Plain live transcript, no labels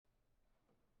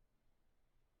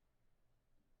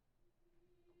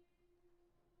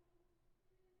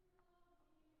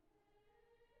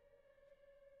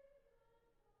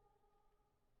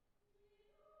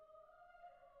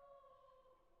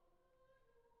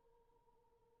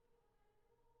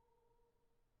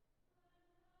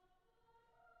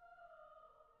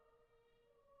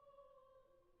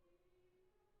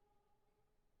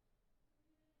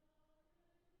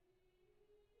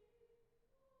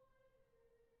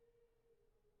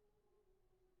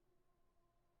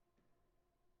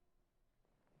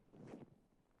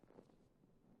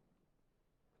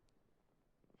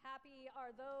happy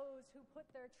are those who put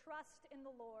their trust in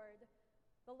the Lord.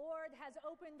 The Lord has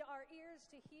opened our ears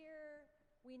to hear.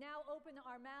 We now open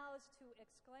our mouths to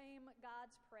exclaim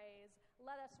God's praise.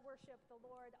 Let us worship the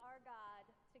Lord our God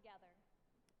together.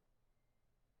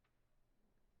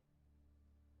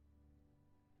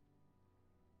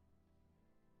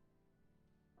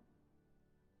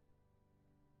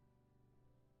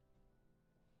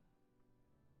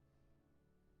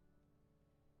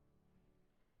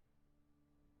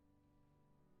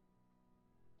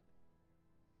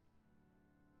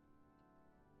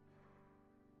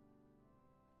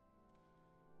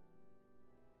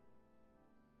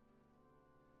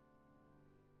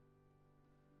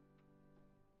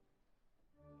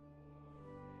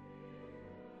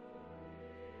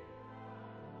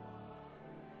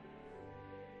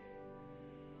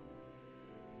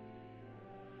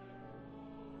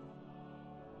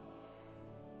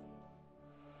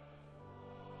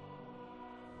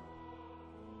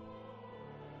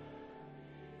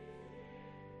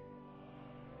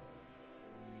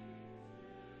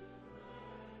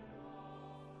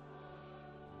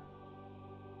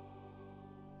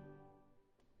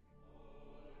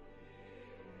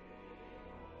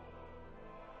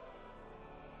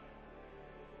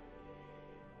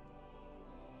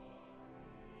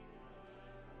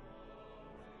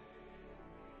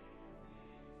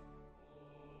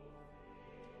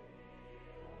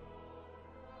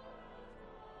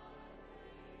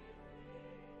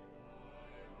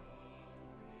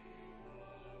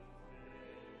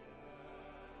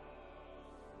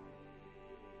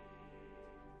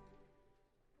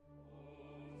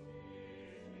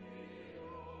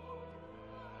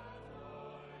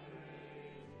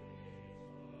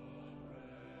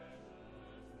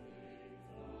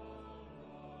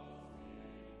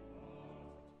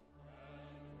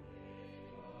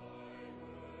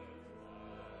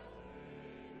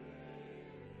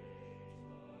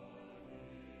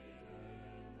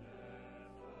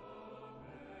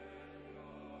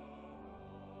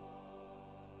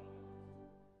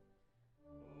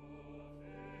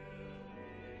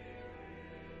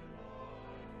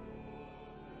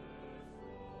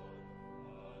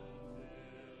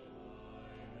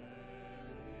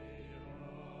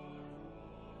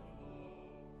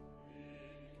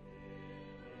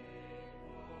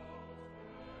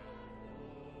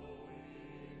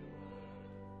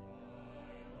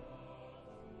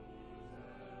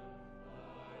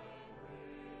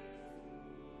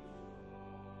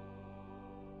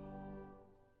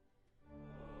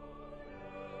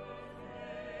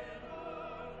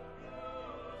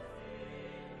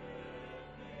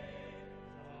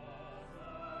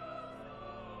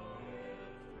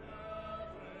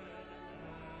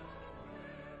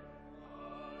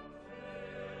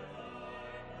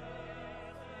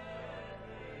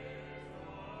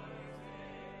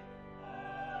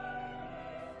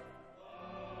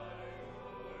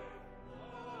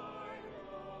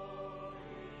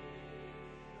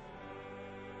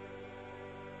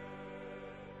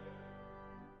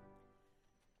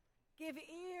 Give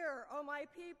ear, O my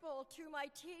people, to my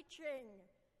teaching.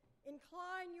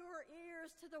 Incline your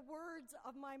ears to the words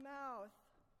of my mouth.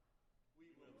 We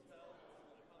will tell to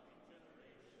the coming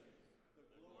generations the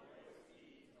glorious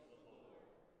deeds of the Lord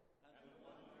and the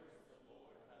wonders the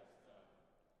Lord has done.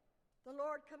 The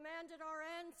Lord commanded our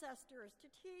ancestors to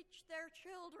teach their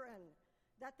children,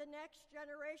 that the next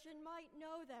generation might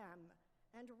know them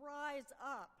and rise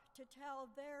up to tell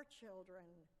their children.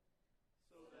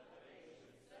 So that they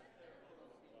should set their hope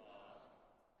in God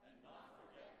and not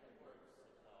forget the works of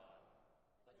God,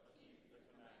 but keep the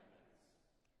commandments.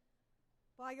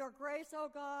 By your grace,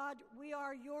 O God, we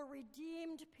are your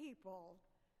redeemed people,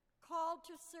 called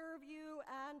to serve you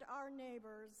and our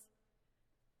neighbors.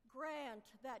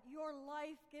 Grant that your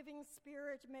life-giving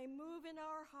spirit may move in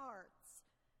our hearts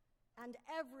and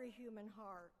every human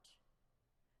heart,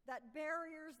 that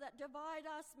barriers that divide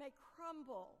us may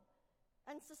crumble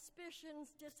and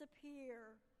suspicions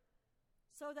disappear,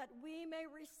 so that we may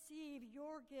receive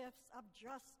your gifts of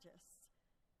justice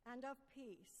and of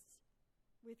peace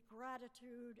with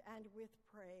gratitude and with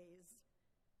praise.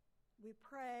 We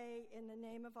pray in the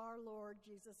name of our Lord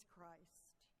Jesus Christ.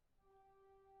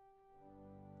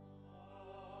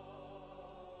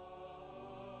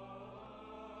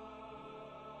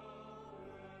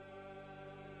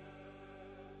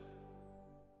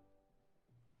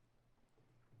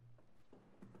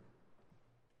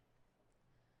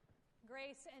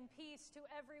 Grace and peace to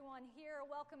everyone here.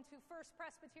 Welcome to First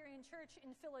Presbyterian Church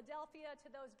in Philadelphia. To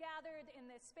those gathered in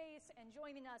this space and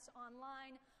joining us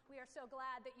online, we are so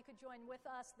glad that you could join with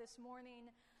us this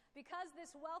morning. Because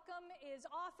this welcome is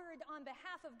offered on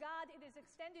behalf of God, it is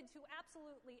extended to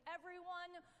absolutely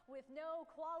everyone with no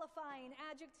qualifying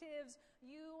adjectives.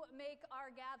 You make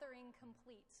our gathering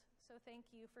complete. So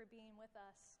thank you for being with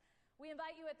us. We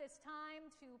invite you at this time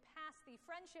to pass the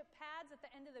friendship pads at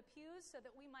the end of the pews so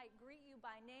that we might greet you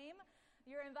by name.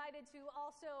 You're invited to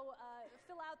also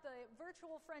fill out the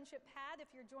virtual friendship pad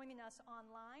if you're joining us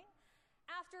online.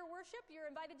 After worship, you're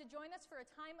invited to join us for a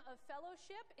time of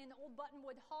fellowship in Old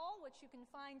Buttonwood Hall, which you can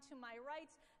find to my right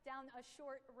down a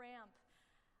short ramp.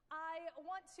 I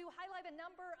want to highlight a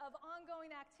number of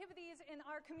ongoing activities in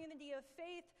our community of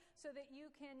faith so that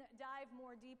you can dive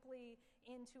more deeply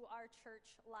into our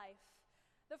church life.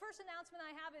 The first announcement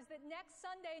I have is that next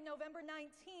Sunday, November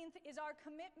 19th, is our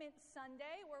Commitment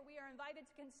Sunday, where we are invited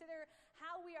to consider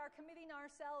how we are committing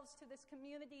ourselves to this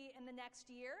community in the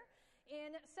next year.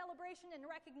 In celebration and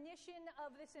recognition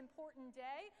of this important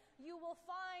day, you will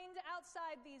find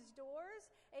outside these doors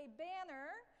a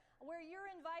banner where you're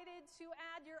invited to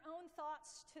add your own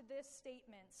thoughts to this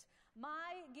statement.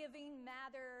 My giving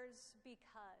matters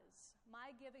because.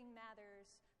 My giving matters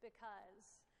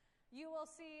because. You will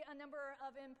see a number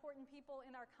of important people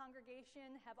in our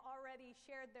congregation have already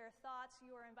shared their thoughts.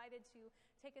 You are invited to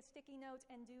take a sticky note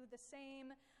and do the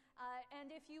same. And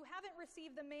if you haven't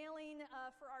received the mailing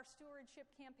for our stewardship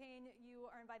campaign, you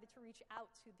are invited to reach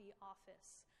out to the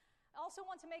office. I also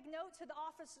want to make note to the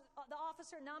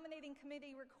officer nominating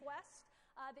committee request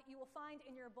that you will find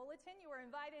in your bulletin. You are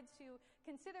invited to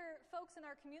consider folks in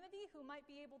our community who might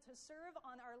be able to serve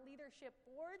on our leadership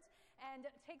boards and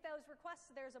take those requests.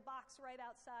 There's a box right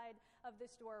outside of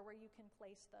this door where you can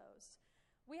place those.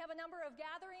 We have a number of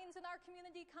gatherings in our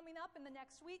community coming up in the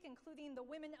next week, including the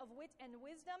Women of Wit and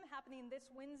Wisdom happening this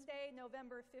Wednesday,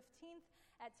 November 15th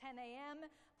at 10 a.m.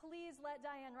 Please let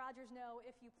Diane Rogers know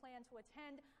if you plan to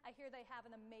attend. I hear they have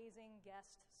an amazing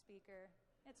guest speaker.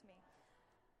 It's me.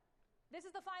 This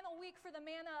is the final week for the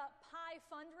Manna Pie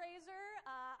fundraiser.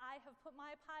 I have put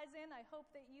my pies in. I hope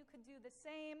that you could do the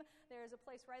same. There's a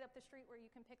place right up the street where you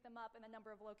can pick them up in a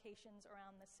number of locations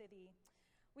around the city.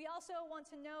 We also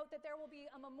want to note that there will be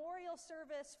a memorial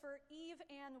service for Eve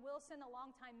Ann Wilson, a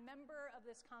longtime member of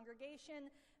this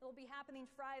congregation. It will be happening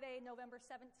Friday, November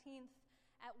 17th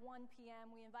at 1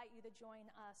 p.m. We invite you to join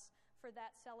us for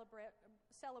that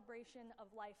celebration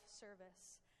of life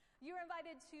service. You're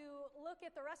invited to look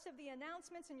at the rest of the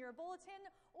announcements in your bulletin,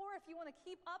 or if you want to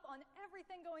keep up on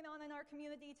everything going on in our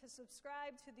community, to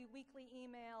subscribe to the weekly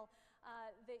email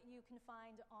that you can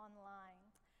find online.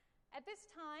 At this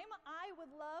time, I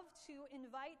would love to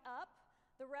invite up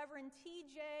the Reverend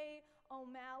T.J.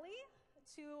 O'Malley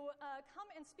to come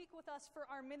and speak with us for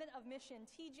our Minute of Mission.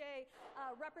 TJ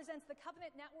represents the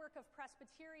Covenant Network of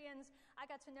Presbyterians. I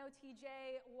got to know TJ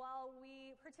while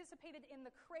we participated in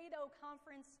the Credo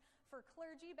Conference for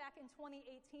Clergy back in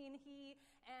 2018. He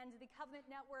and the Covenant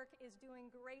Network is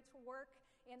doing great work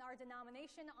in our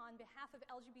denomination on behalf of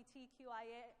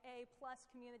LGBTQIA+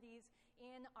 communities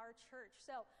in our church.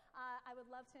 So I would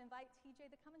love to invite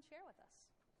TJ to come and share with us.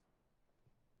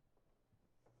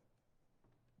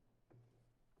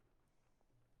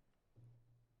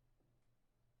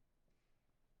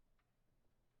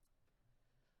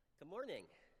 Good morning.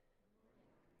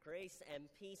 Grace and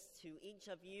peace to each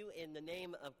of you in the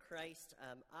name of Christ.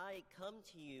 I come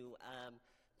to you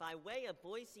by way of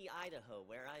Boise, Idaho,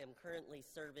 where I am currently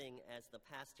serving as the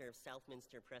pastor of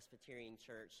Southminster Presbyterian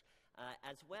Church,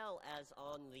 as well as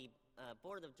on the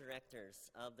board of directors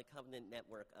of the Covenant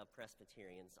Network of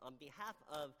Presbyterians. On behalf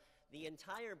of the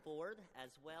entire board,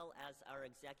 as well as our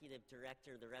executive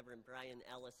director, the Reverend Brian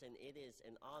Ellison, it is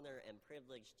an honor and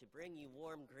privilege to bring you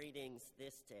warm greetings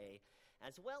this day,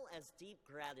 as well as deep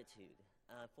gratitude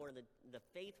for the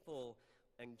faithful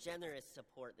and generous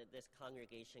support that this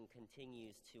congregation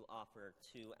continues to offer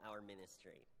to our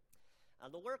ministry.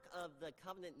 The work of the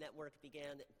Covenant Network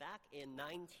began back in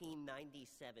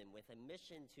 1997 with a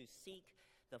mission to seek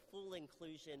the full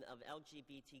inclusion of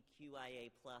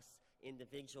LGBTQIA+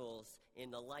 individuals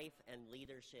in the life and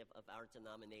leadership of our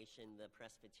denomination, the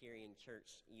Presbyterian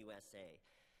Church USA.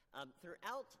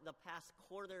 Throughout the past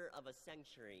quarter of a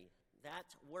century,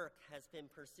 that work has been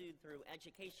pursued through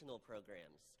educational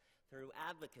programs, through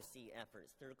advocacy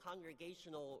efforts, through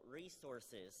congregational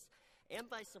resources, and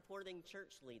by supporting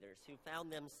church leaders who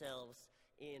found themselves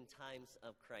in times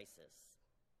of crisis.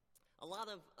 A lot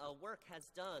of work has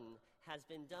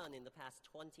been done in the past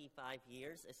 25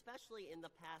 years, especially in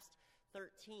the past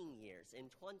 13 years.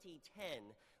 In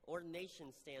 2010,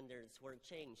 ordination standards were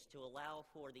changed to allow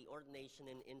for the ordination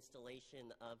and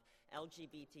installation of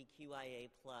LGBTQIA+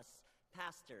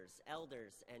 pastors,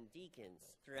 elders, and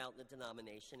deacons throughout the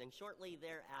denomination, and shortly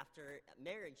thereafter,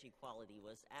 marriage equality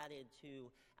was added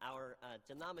to our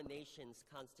denomination's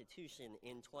constitution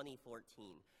in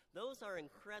 2014. Those are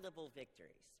incredible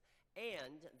victories,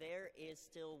 and there is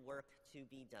still work to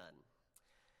be done.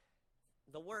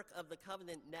 The work of the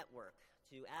Covenant Network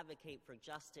to advocate for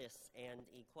justice and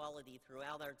equality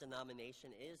throughout our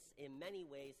denomination is in many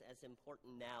ways as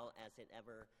important now as it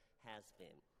ever has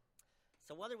been.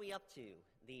 So what are we up to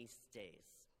these days?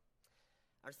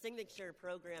 Our signature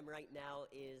program right now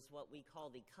is what we call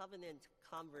the Covenant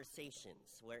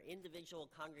Conversations, where individual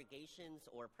congregations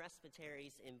or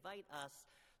presbyteries invite us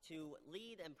to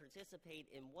lead and participate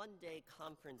in one-day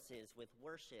conferences with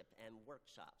worship and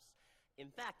workshops. In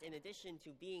fact, in addition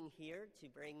to being here to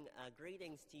bring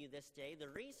greetings to you this day, the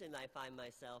reason I find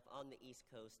myself on the East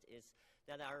Coast is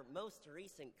that our most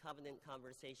recent Covenant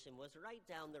conversation was right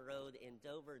down the road in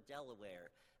Dover, Delaware,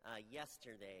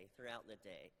 yesterday throughout the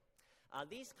day.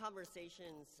 These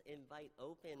conversations invite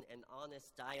open and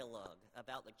honest dialogue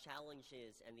about the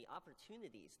challenges and the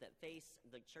opportunities that face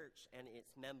the church and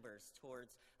its members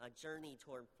towards a journey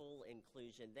toward full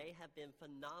inclusion. They have been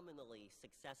phenomenally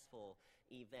successful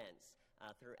events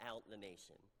throughout the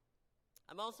nation.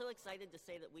 I'm also excited to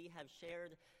say that we have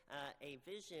shared a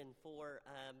vision for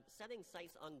setting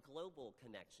sights on global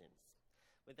connections.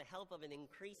 With the help of an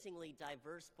increasingly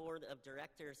diverse board of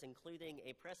directors, including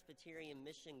a Presbyterian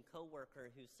mission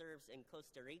co-worker who serves in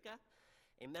Costa Rica,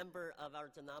 a member of our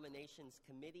denomination's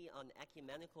Committee on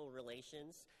Ecumenical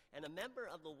Relations, and a member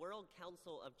of the World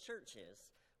Council of Churches,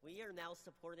 we are now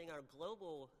supporting our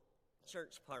global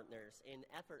church partners in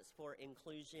efforts for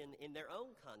inclusion in their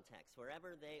own context,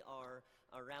 wherever they are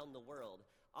around the world,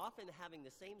 often having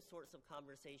the same sorts of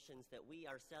conversations that we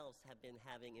ourselves have been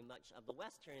having in much of the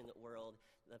Western world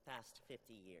the past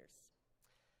 50 years.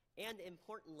 And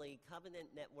importantly,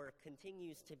 Covenant Network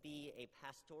continues to be a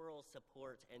pastoral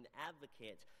support and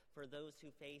advocate for those who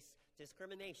face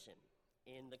discrimination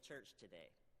in the church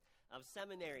today, of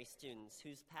seminary students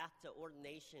whose path to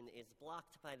ordination is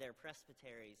blocked by their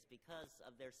presbyteries because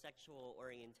of their sexual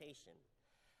orientation,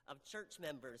 of church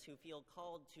members who feel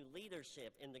called to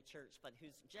leadership in the church but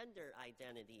whose gender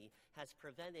identity has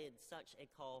prevented such a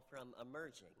call from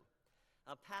emerging,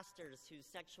 of pastors whose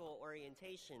sexual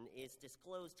orientation is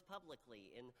disclosed publicly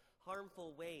in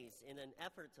harmful ways in an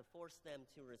effort to force them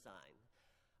to resign.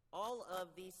 All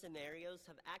of these scenarios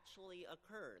have actually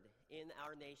occurred in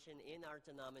our nation, in our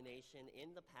denomination,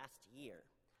 in the past year.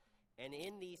 And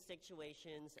in these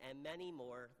situations and many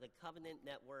more, the Covenant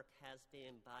Network has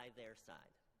been by their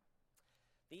side.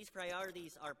 These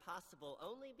priorities are possible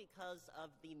only because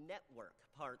of the network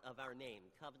part of our name,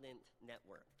 Covenant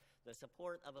Network, the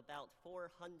support of about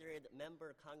 400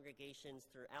 member congregations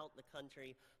throughout the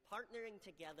country partnering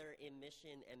together in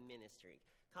mission and ministry.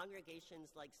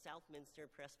 Congregations like Southminster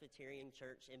Presbyterian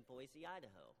Church in Boise,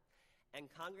 Idaho,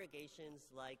 and congregations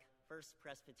like First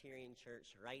Presbyterian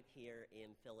Church right here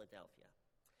in Philadelphia.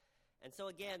 And so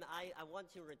again, I want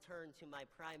to return to my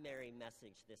primary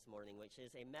message this morning, which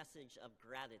is a message of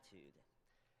gratitude.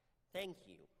 Thank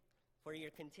you for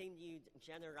your continued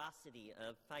generosity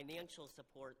of financial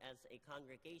support as a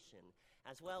congregation,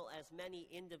 as well as many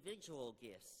individual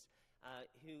gifts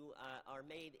who are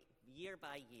made year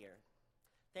by year.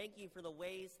 Thank you for the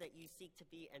ways that you seek to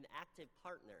be an active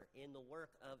partner in the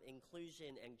work of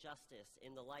inclusion and justice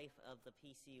in the life of the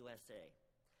PCUSA.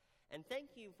 And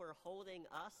thank you for holding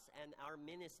us and our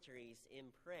ministries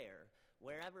in prayer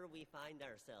wherever we find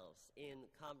ourselves in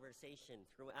conversation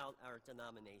throughout our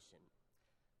denomination.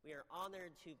 We are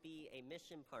honored to be a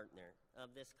mission partner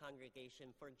of this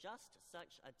congregation for just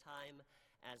such a time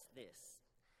as this.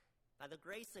 By the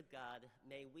grace of God,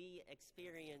 may we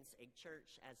experience a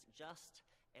church as just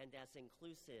and as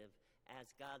inclusive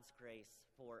as God's grace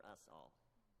for us all.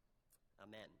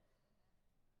 Amen.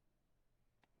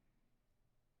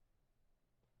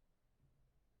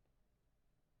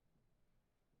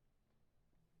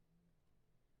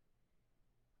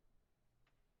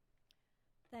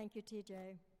 Thank you,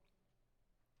 TJ.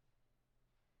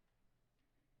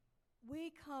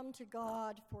 We come to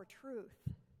God for truth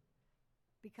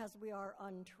because we are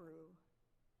untrue.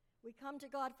 We come to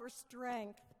God for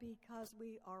strength because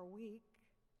we are weak.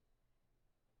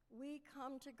 We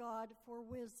come to God for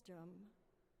wisdom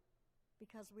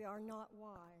because we are not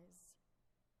wise.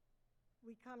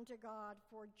 We come to God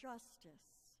for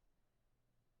justice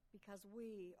because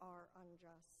we are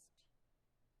unjust.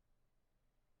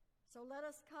 So let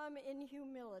us come in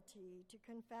humility to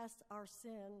confess our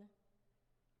sin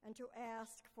and to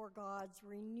ask for God's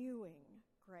renewing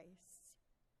grace.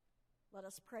 Let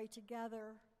us pray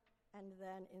together and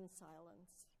then in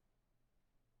silence.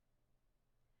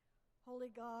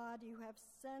 Holy God, you have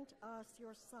sent us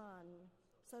your Son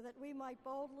so that we might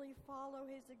boldly follow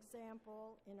his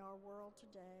example in our world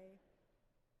today.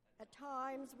 At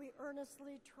times, we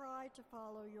earnestly try to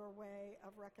follow your way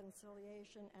of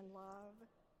reconciliation and love.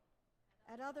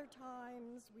 At other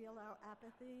times, we allow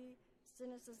apathy,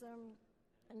 cynicism,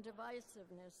 and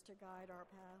divisiveness to guide our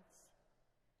paths.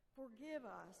 Forgive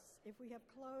us if we have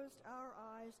closed our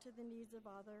eyes to the needs of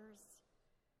others.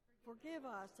 Forgive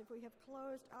us if we have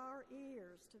closed our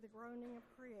ears to the groaning of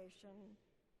creation.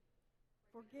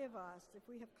 Forgive us if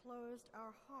we have closed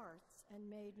our hearts and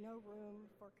made no room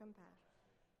for compassion.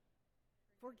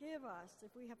 Forgive us if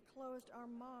we have closed our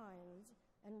minds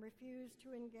and refused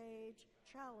to engage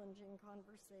challenging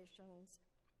conversations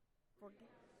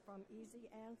from easy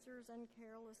answers and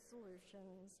careless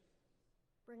solutions.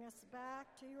 Bring us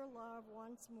back to your love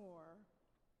once more.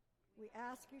 We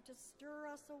ask you to stir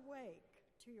us awake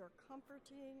to your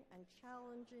comforting and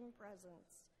challenging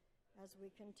presence as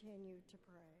we continue to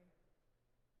pray.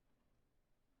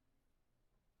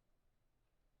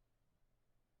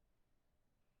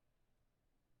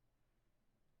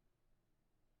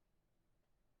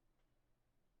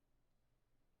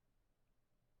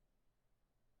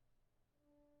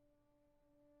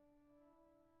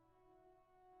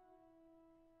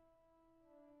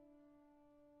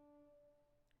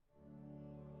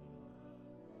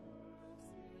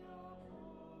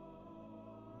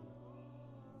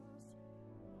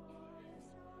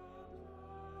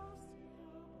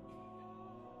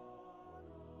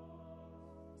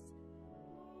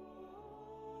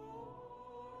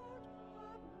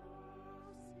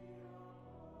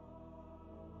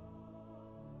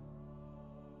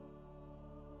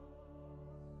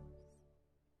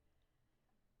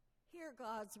 Hear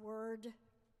God's word,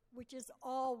 which is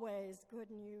always good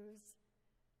news.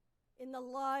 In the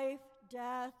life,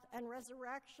 death, and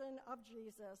resurrection of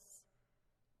Jesus,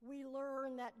 we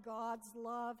learn that God's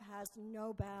love has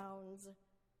no bounds.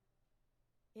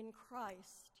 In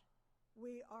Christ,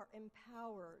 we are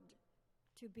empowered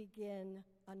to begin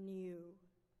anew.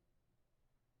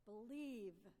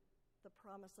 Believe the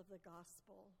promise of the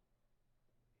gospel.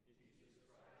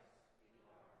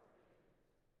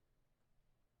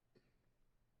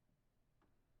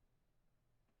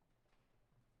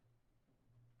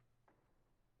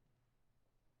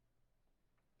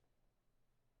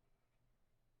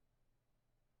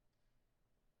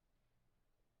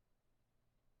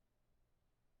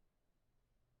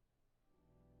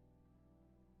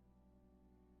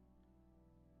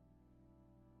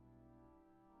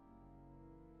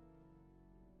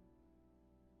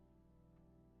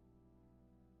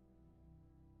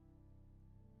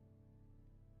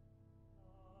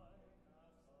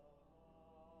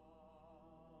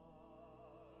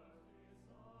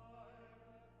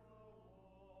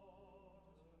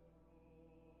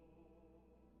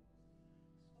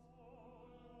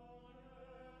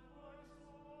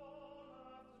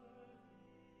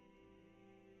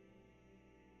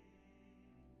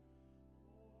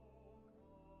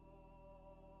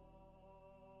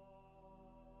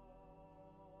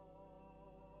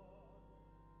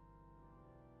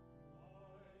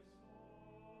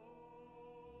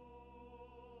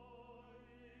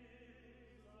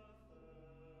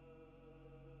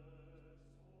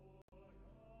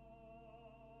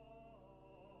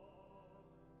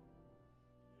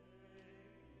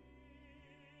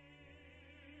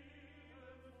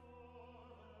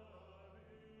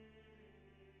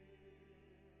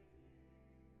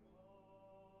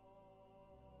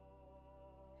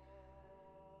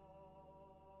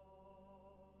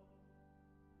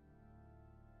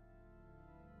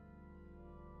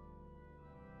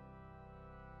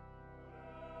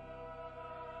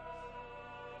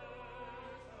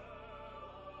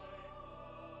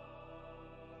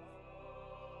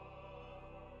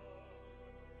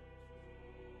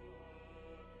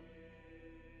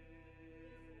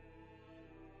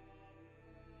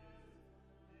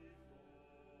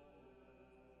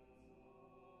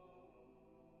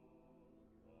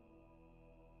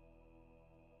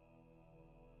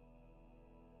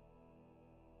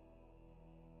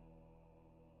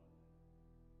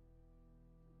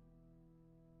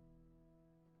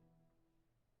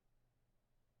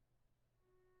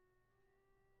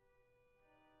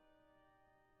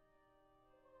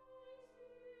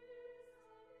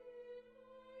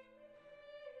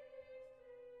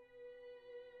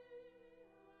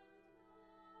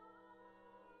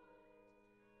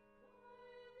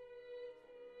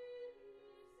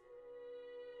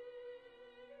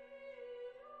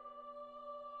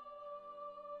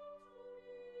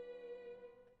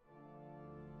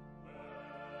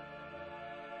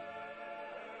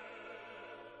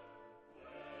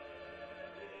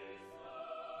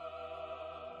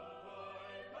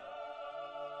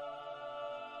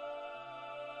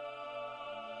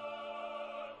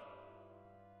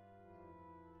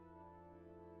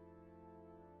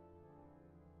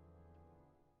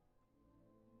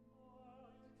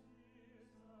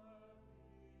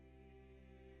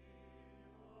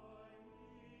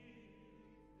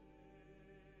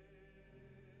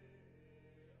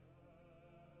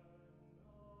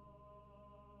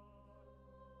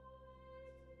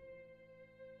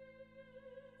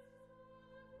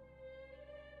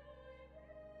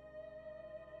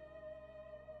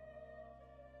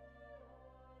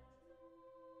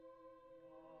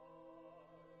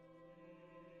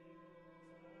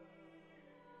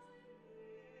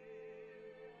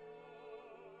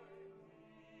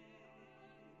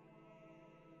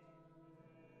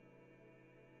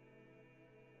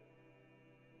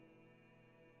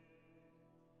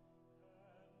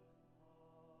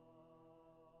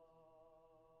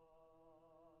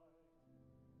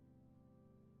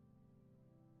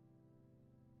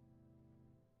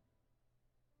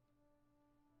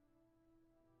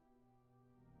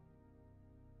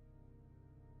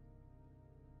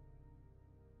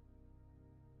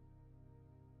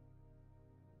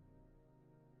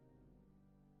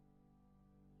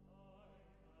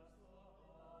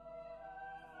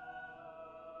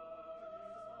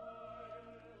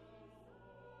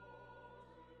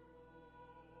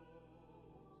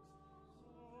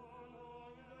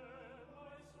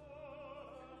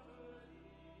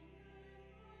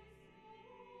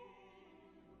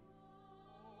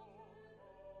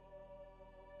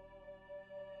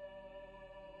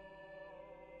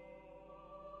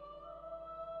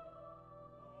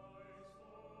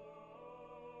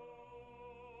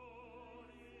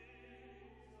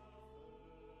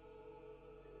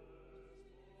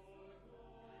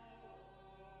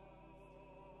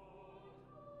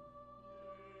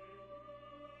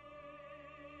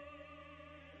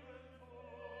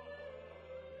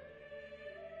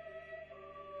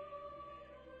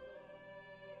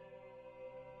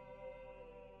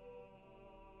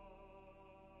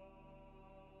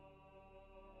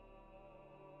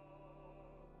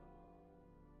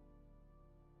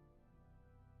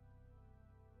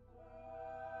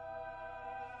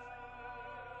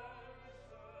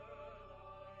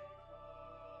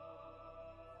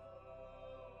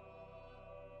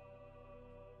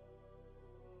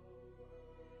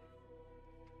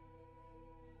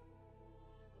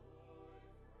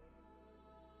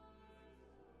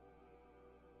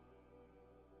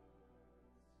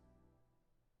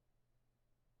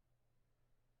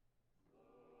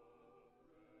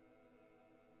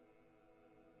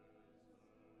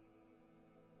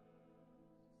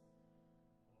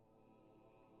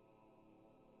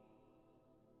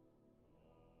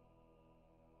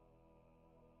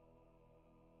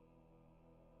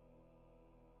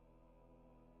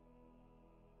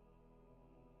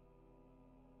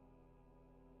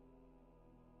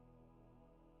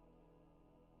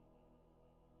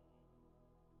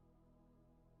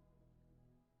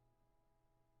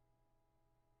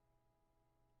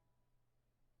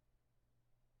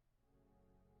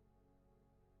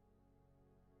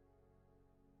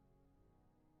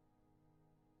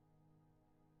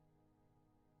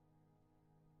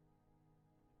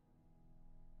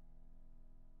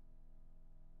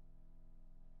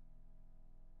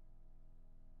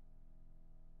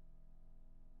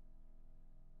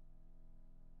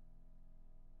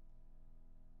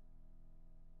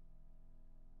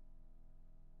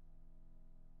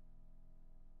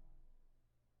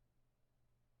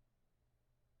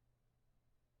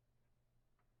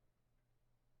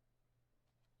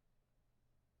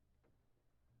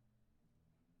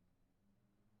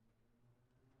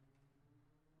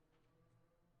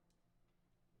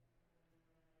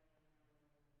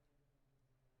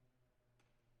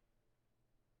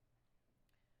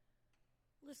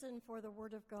 Listen for the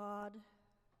word of God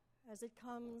as it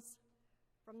comes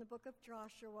from the book of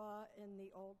Joshua in the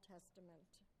Old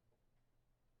Testament.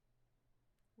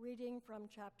 Reading from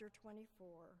chapter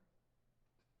 24.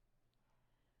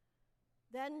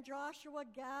 Then Joshua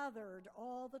gathered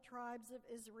all the tribes of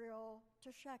Israel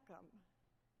to Shechem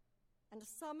and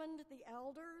summoned the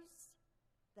elders,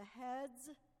 the heads,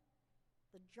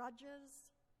 the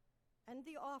judges, and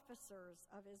the officers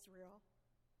of Israel,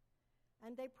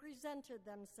 and they presented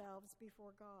themselves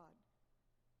before God.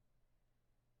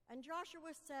 And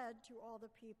Joshua said to all the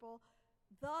people,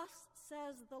 "Thus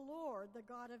says the Lord, the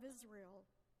God of Israel,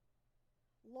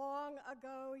 long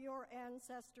ago your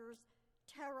ancestors,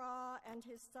 Terah and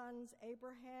his sons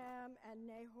Abraham and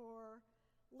Nahor,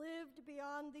 lived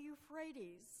beyond the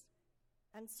Euphrates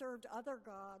and served other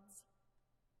gods.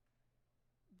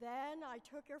 Then I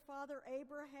took your father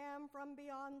Abraham from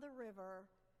beyond the river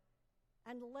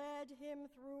and led him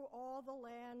through all the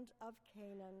land of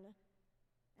Canaan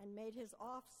and made his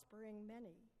offspring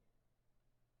many.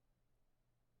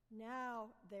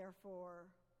 Now, therefore,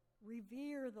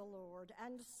 revere the Lord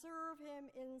and serve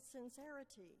him in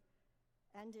sincerity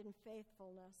and in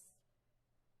faithfulness.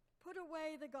 Put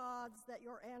away the gods that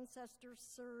your ancestors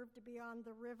served beyond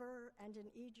the river and in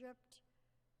Egypt,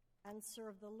 and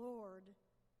serve the Lord.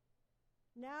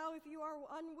 Now, if you are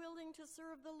unwilling to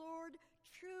serve the Lord,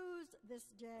 choose this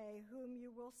day whom you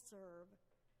will serve,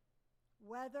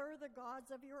 whether the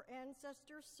gods of your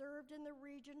ancestors served in the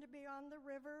region beyond the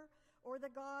river, or the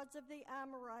gods of the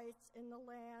Amorites in the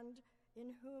land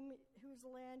in whose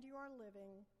land you are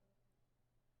living.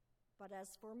 But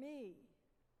as for me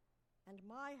and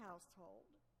my household,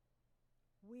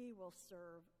 we will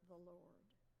serve the Lord."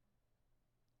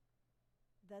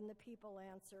 Then the people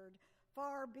answered,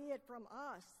 "Far be it from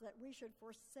us that we should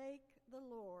forsake the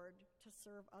Lord to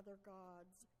serve other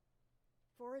gods.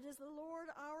 For it is the Lord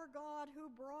our God who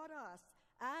brought us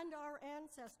and our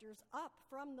ancestors up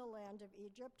from the land of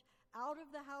Egypt, out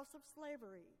of the house of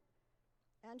slavery,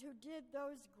 and who did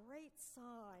those great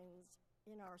signs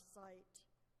in our sight.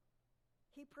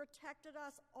 He protected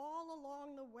us all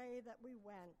along the way that we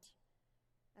went,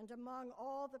 and among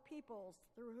all the peoples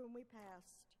through whom we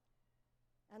passed.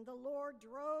 And the Lord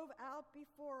drove out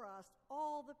before us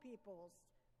all the peoples,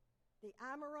 the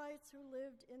Amorites who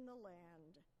lived in the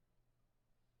land.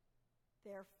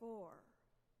 Therefore,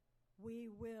 we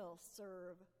will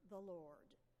serve the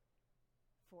Lord,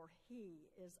 for he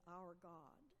is our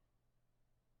God."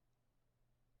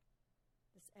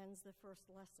 This ends the first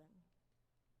lesson.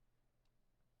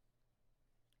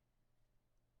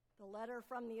 The letter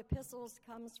from the epistles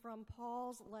comes from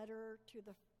Paul's letter to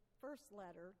the first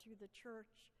letter to the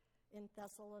church in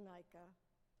Thessalonica.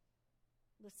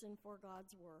 Listen for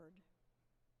God's word.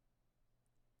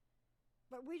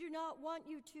 "But we do not want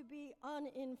you to be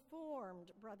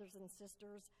uninformed, brothers and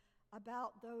sisters,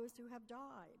 about those who have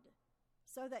died,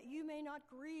 so that you may not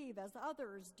grieve as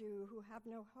others do who have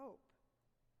no hope.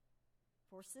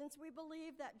 For since we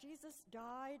believe that Jesus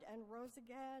died and rose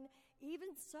again,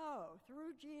 even so,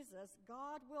 through Jesus,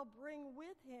 God will bring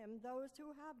with him those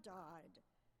who have died.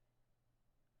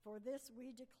 For this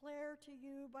we declare to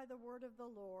you by the word of the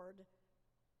Lord,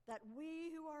 that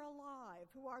we who are alive,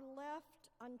 who are left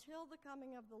until the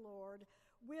coming of the Lord,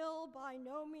 will by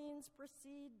no means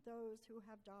precede those who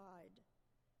have died.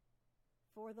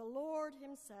 For the Lord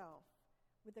himself,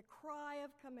 with a cry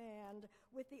of command,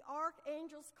 with the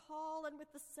archangel's call, and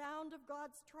with the sound of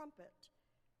God's trumpet,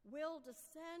 will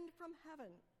descend from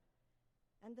heaven,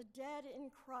 and the dead in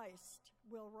Christ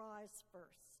will rise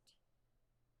first.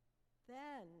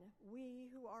 Then we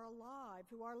who are alive,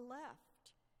 who are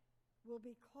left, will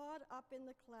be caught up in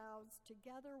the clouds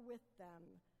together with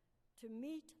them to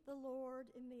meet the Lord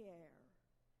in the air,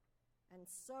 and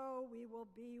so we will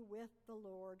be with the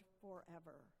Lord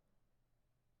forever.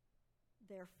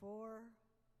 Therefore,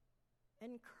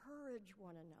 encourage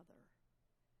one another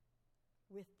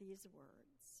with these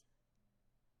words.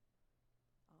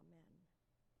 Amen.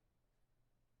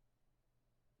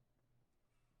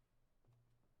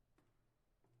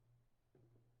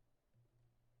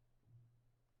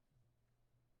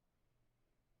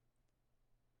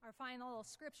 Our final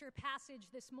scripture passage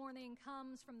this morning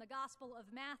comes from the Gospel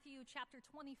of Matthew, chapter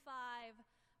 25,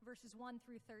 verses 1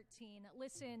 through 13.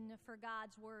 Listen for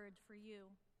God's word for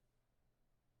you.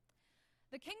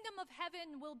 "The kingdom of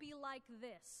heaven will be like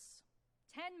this.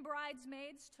 10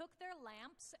 bridesmaids took their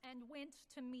lamps and went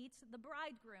to meet the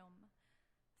bridegroom.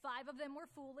 5 of them were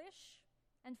foolish,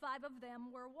 and 5 of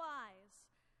them were wise.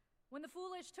 When the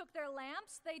foolish took their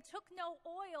lamps, they took no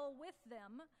oil with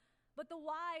them, but the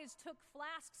wise took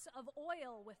flasks of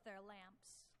oil with their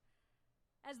lamps.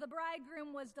 As the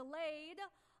bridegroom was delayed,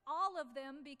 all of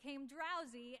them became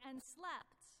drowsy and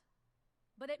slept.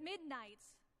 But at midnight,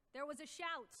 there was a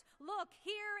shout, "Look,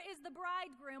 here is the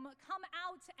bridegroom, come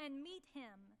out and meet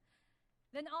him."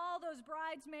 Then all those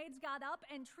bridesmaids got up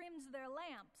and trimmed their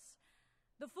lamps.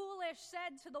 The foolish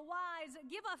said to the wise,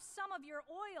 "Give us some of your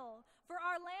oil, for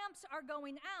our lamps are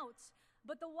going out."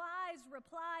 But the wise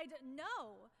replied,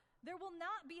 "No, there will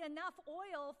not be enough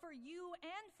oil for you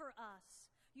and for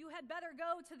us. You had better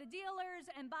go to the dealers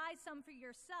and buy some for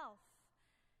yourself."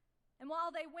 And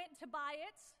while they went to buy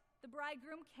it, the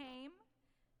bridegroom came,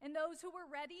 and those who were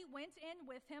ready went in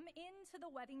with him into the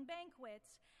wedding banquet,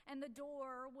 and the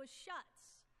door was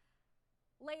shut.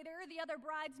 Later, the other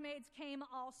bridesmaids came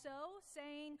also,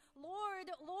 saying,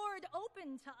 "Lord, Lord,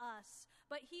 open to us."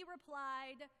 But he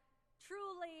replied,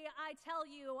 "Truly, I tell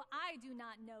you, I do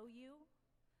not know you.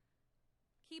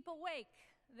 Keep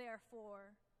awake,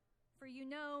 therefore, for you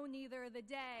know neither the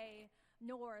day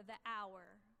nor the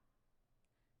hour."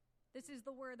 This is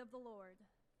the word of the Lord.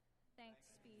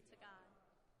 Thanks be to God.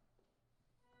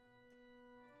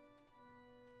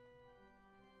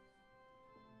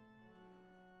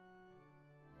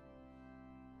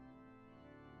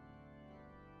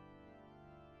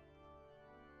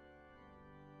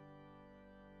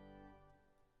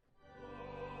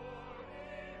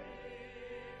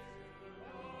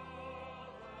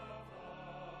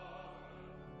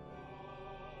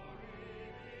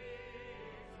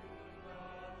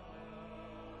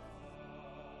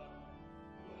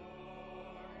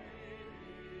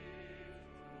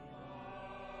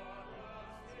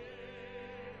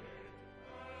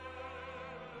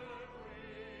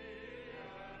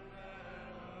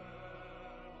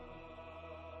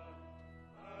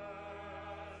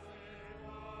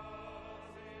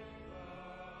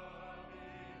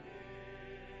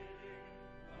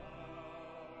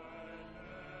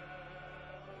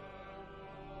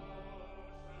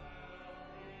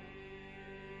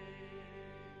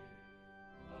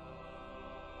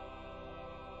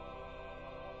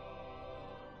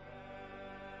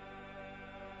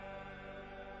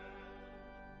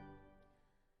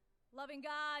 Loving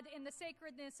God, in the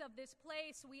sacredness of this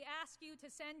place, we ask you to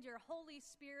send your Holy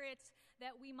Spirit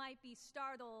that we might be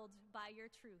startled by your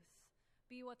truth.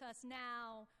 Be with us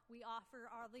now. We offer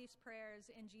our least prayers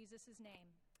in Jesus'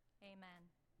 name. Amen.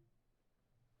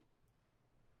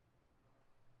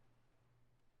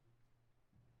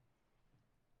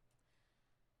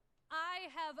 I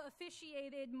have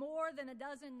officiated more than a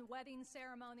dozen wedding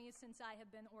ceremonies since I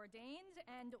have been ordained,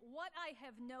 and what I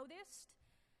have noticed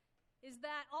is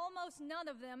that almost none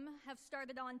of them have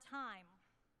started on time.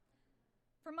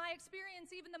 From my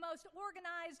experience, even the most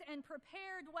organized and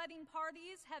prepared wedding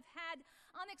parties have had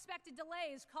unexpected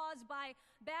delays caused by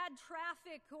bad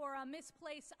traffic or a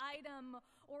misplaced item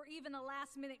or even a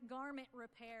last-minute garment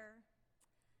repair.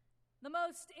 The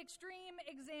most extreme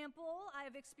example I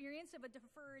have experienced of a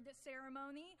deferred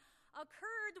ceremony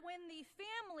occurred when the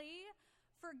family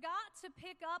forgot to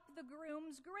pick up the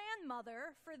groom's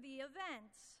grandmother for the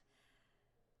event.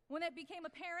 When it became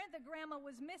apparent that Grandma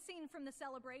was missing from the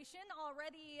celebration,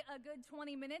 already a good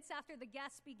 20 minutes after the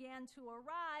guests began to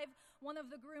arrive, one of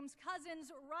the groom's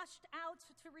cousins rushed out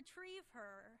to retrieve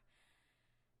her.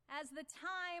 As the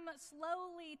time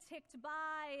slowly ticked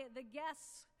by, the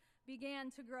guests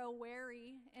began to grow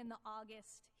wary in the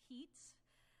August heat.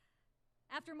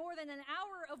 After more than an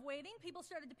hour of waiting, people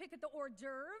started to pick at the hors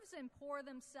d'oeuvres and pour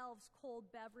themselves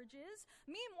cold beverages.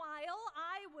 Meanwhile,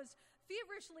 I was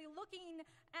feverishly looking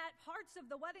at parts of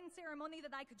the wedding ceremony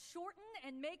that I could shorten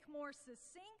and make more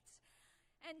succinct.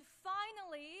 And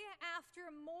finally,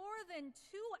 after more than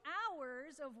 2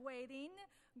 hours of waiting,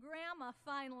 Grandma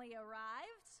finally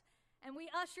arrived, and we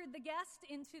ushered the guest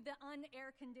into the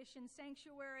unair-conditioned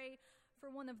sanctuary for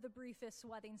one of the briefest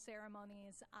wedding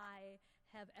ceremonies I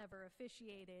have ever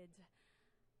officiated.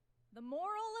 The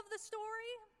moral of the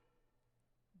story?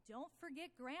 Don't forget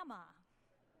Grandma.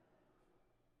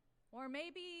 Or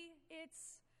maybe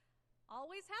it's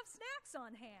always have snacks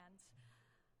on hand.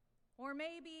 Or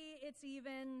maybe it's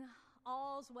even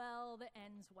all's well that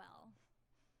ends well.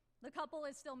 The couple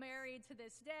is still married to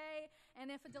this day, and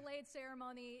if a delayed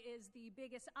ceremony is the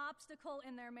biggest obstacle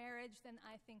in their marriage, then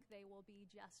I think they will be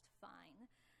just fine.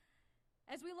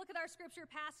 As we look at our scripture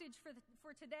passage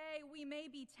for today, we may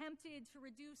be tempted to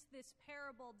reduce this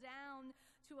parable down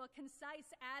to a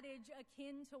concise adage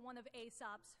akin to one of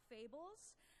Aesop's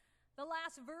fables. The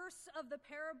last verse of the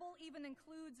parable even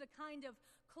includes a kind of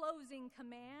closing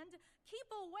command. "Keep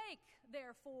awake,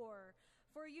 therefore,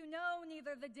 for you know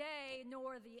neither the day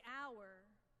nor the hour."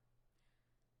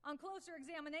 On closer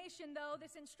examination, though,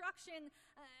 this instruction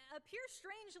appears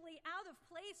strangely out of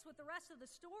place with the rest of the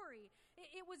story.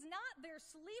 It was not their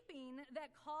sleeping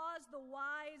that caused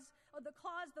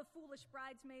the foolish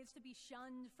bridesmaids to be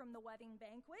shunned from the wedding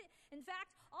banquet. In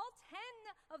fact, all 10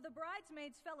 of the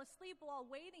bridesmaids fell asleep while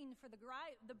waiting for the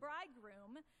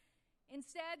bridegroom.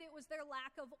 Instead, it was their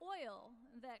lack of oil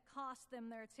that cost them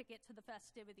their ticket to the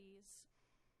festivities.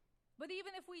 But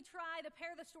even if we try to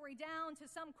pare the story down to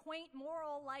some quaint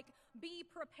moral like be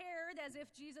prepared, as if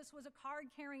Jesus was a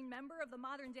card-carrying member of the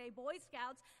modern-day Boy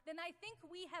Scouts, then I think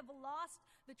we have lost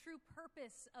the true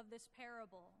purpose of this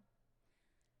parable.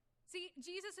 See,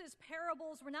 Jesus'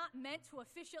 parables were not meant to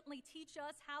efficiently teach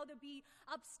us how to be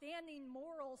upstanding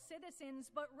moral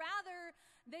citizens, but rather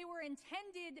they were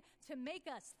intended to make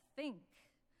us think.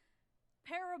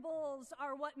 Parables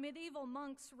are what medieval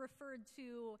monks referred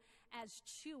to as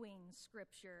chewing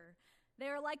scripture. They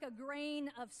are like a grain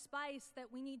of spice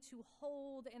that we need to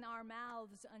hold in our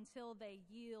mouths until they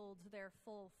yield their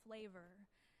full flavor.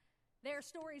 They are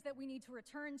stories that we need to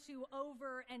return to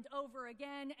over and over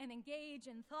again and engage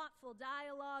in thoughtful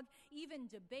dialogue, even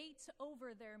debate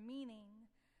over their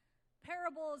meaning.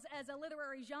 Parables as a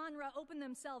literary genre open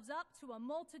themselves up to a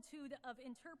multitude of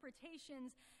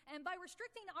interpretations, and by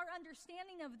restricting our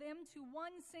understanding of them to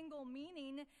one single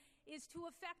meaning is to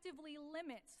effectively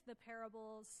limit the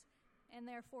parables and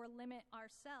therefore limit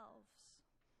ourselves.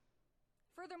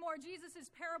 Furthermore, Jesus'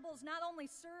 parables not only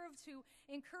serve to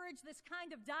encourage this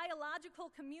kind of dialogical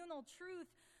communal truth,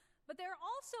 but they're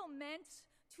also meant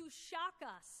to shock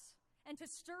us and to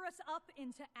stir us up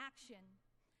into action.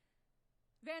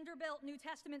 Vanderbilt New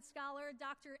Testament scholar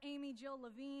Dr. Amy Jill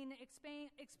Levine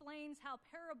explains how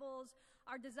parables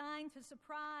are designed to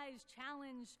surprise,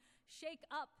 challenge, shake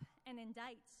up, and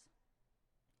indict.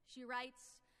 She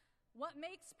writes, "What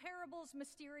makes parables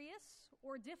mysterious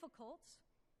or difficult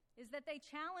is that they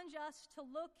challenge us to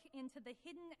look into the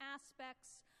hidden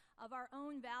aspects of our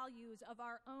own values, of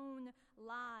our own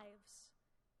lives.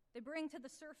 They bring to the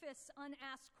surface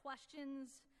unasked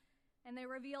questions, and they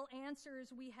reveal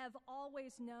answers we have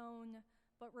always known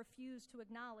but refuse to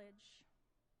acknowledge.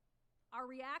 Our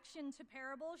reaction to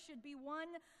parables should be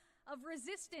one of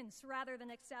resistance rather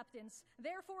than acceptance.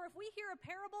 Therefore, if we hear a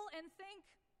parable and think,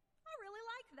 I really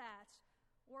like that,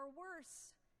 or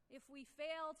worse, if we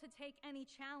fail to take any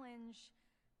challenge,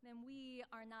 then we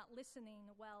are not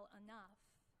listening well enough.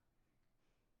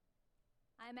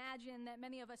 I imagine that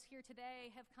many of us here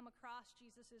today have come across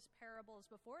Jesus' parables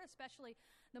before, especially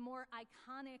the more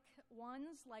iconic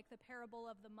ones like the parable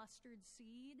of the mustard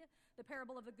seed, the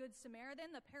parable of the Good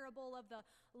Samaritan, the parable of the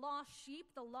lost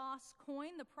sheep, the lost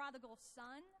coin, the prodigal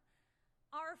son.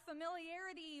 Our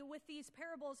familiarity with these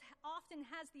parables often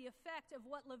has the effect of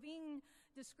what Levine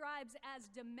describes as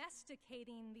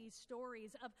domesticating these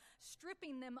stories, of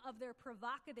stripping them of their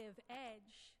provocative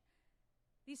edge.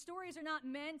 These stories are not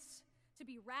meant to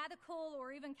be radical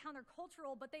or even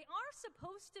countercultural, but they are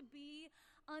supposed to be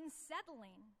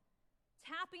unsettling,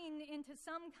 tapping into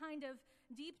some kind of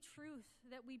deep truth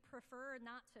that we prefer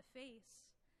not to face.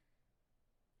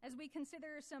 As we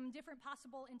consider some different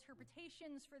possible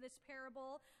interpretations for this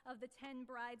parable of the 10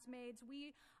 bridesmaids,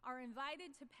 we are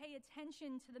invited to pay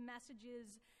attention to the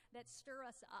messages that stir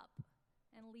us up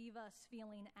and leave us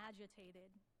feeling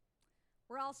agitated.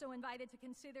 We're also invited to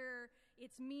consider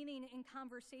its meaning in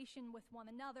conversation with one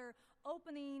another,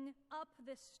 opening up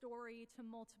this story to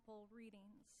multiple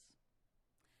readings.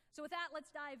 So with that, let's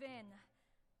dive in.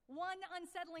 One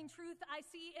unsettling truth I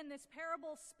see in this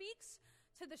parable speaks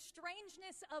to the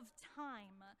strangeness of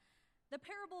time. The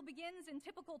parable begins in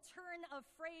typical turn of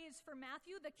phrase for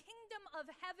Matthew, "The kingdom of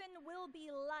heaven will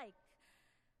be like."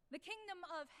 The kingdom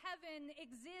of heaven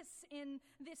exists in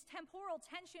this temporal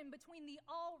tension between the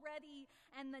already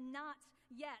and the not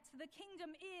yet. The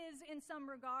kingdom is, in some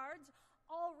regards,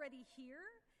 already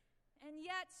here, and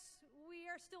yet we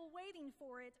are still waiting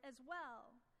for it as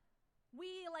well.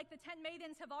 We, like the 10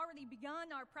 maidens, have already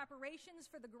begun our preparations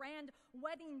for the grand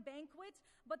wedding banquet,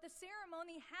 but the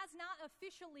ceremony has not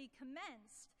officially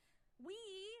commenced. We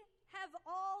have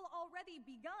all already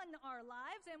begun our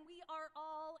lives, and we are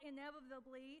all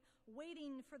inevitably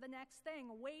waiting for the next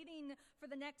thing, waiting for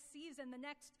the next season, the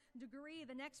next degree,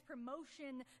 the next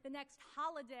promotion, the next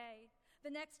holiday, the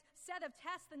next set of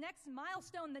tests, the next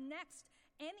milestone, the next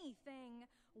anything.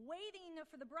 Waiting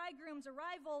for the bridegroom's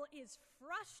arrival is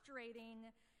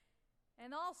frustrating,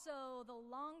 and also the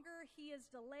longer he is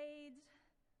delayed,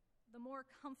 the more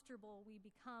comfortable we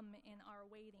become in our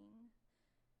waiting.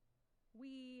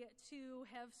 We, too,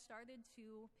 have started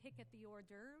to pick at the hors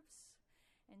d'oeuvres,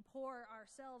 and pour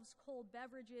ourselves cold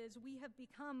beverages. We have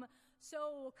become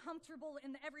so comfortable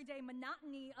in the everyday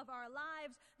monotony of our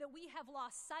lives that we have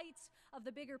lost sight of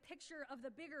the bigger picture, of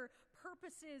the bigger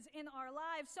purposes in our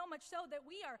lives, so much so that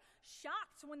we are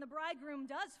shocked when the bridegroom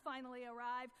does finally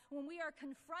arrive, when we are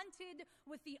confronted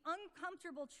with the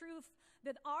uncomfortable truth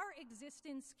that our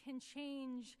existence can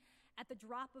change at the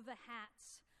drop of a hat.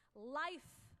 Life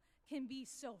can be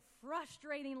so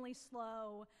frustratingly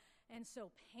slow and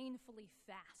so painfully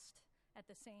fast at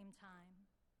the same time.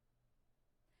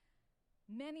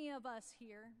 Many of us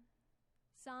here,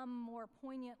 some more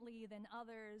poignantly than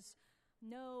others,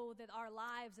 know that our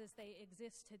lives as they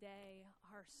exist today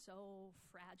are so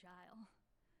fragile.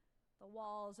 The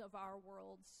walls of our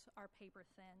worlds are paper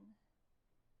thin.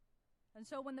 And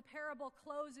so when the parable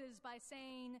closes by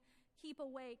saying, "Keep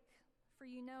awake, for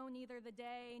you know neither the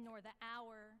day nor the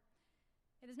hour,"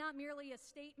 it is not merely a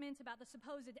statement about the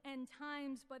supposed end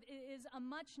times, but it is a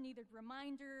much-needed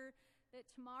reminder that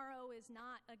tomorrow is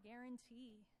not a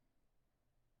guarantee.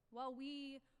 While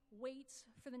we wait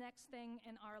for the next thing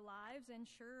in our lives, and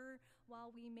sure,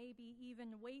 while we maybe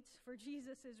even wait for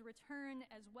Jesus' return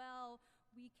as well,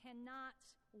 we cannot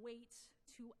wait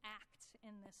to act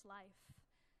in this life.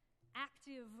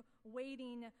 Active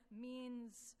waiting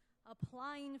means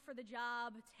applying for the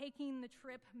job, taking the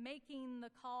trip, making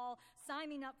the call,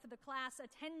 signing up for the class,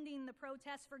 attending the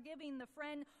protest, forgiving the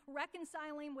friend,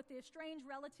 reconciling with the estranged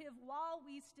relative while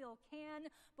we still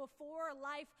can, before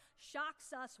life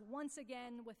shocks us once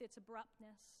again with its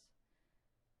abruptness.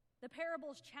 The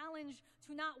parable's challenge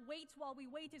to not wait while we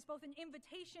wait is both an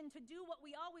invitation to do what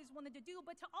we always wanted to do,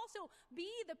 but to also be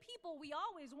the people we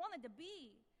always wanted to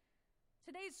be.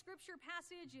 Today's scripture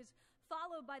passage is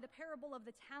followed by the parable of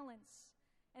the talents,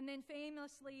 and then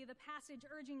famously the passage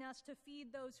urging us to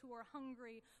feed those who are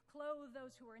hungry, clothe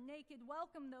those who are naked,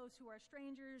 welcome those who are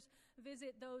strangers,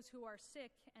 visit those who are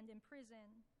sick and in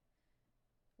prison.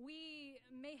 We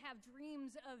may have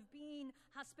dreams of being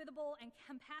hospitable and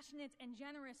compassionate and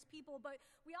generous people, but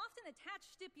we often attach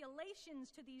stipulations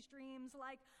to these dreams,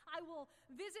 like, I will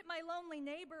visit my lonely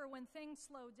neighbor when things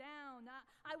slow down.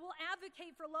 I will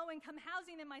advocate for low-income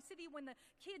housing in my city when the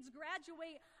kids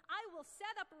graduate. I will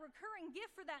set up a recurring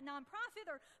gift for that nonprofit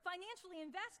or financially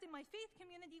invest in my faith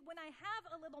community when I have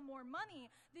a little more money.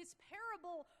 This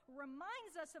parable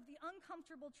reminds us of the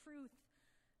uncomfortable truth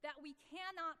that we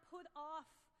cannot put off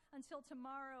until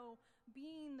tomorrow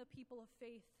being the people of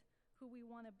faith who we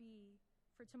want to be.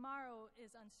 For tomorrow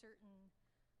is uncertain.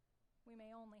 We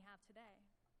may only have today.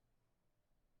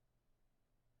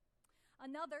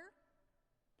 Another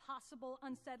possible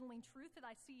unsettling truth that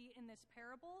I see in this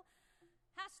parable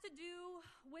has to do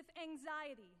with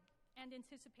anxiety and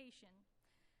anticipation.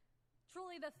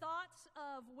 Truly, the thoughts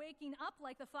of waking up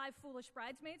like the 5 foolish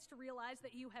bridesmaids to realize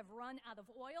that you have run out of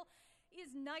oil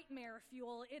is nightmare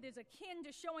fuel. It is akin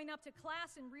to showing up to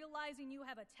class and realizing you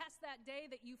have a test that day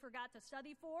that you forgot to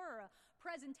study for, or a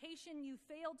presentation you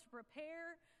failed to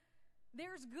prepare.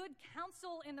 There's good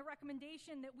counsel in the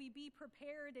recommendation that we be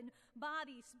prepared in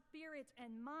body, spirit,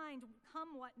 and mind,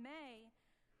 come what may.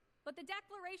 But the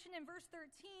declaration in verse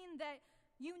 13 that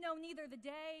you know neither the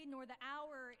day nor the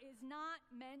hour is not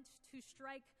meant to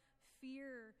strike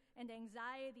fear and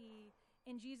anxiety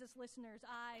in Jesus' listeners'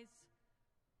 eyes.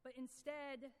 But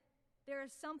instead, there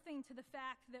is something to the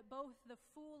fact that both the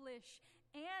foolish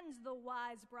and the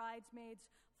wise bridesmaids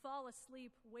fall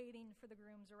asleep waiting for the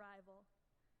groom's arrival.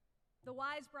 The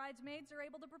wise bridesmaids are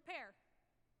able to prepare.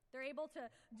 They're able to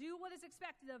do what is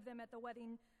expected of them at the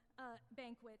wedding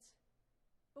banquet.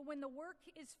 But when the work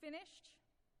is finished,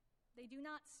 they do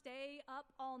not stay up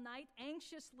all night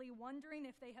anxiously wondering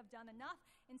if they have done enough.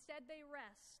 Instead, they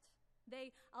rest.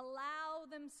 They allow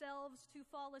themselves to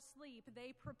fall asleep.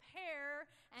 They prepare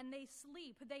and they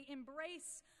sleep. They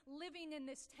embrace living in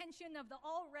this tension of the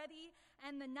already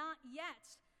and the not yet.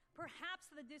 Perhaps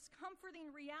the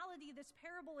discomforting reality this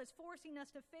parable is forcing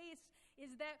us to face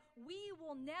is that we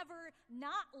will never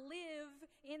not live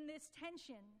in this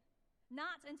tension.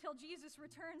 Not until Jesus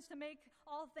returns to make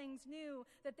all things new,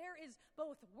 that there is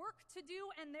both work to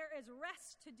do and there is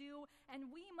rest to do,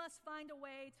 and we must find a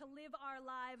way to live our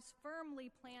lives firmly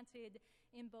planted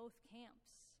in both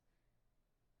camps.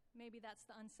 Maybe that's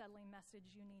the unsettling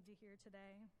message you need to hear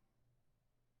today.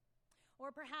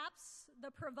 Or perhaps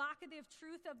the provocative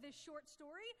truth of this short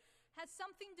story has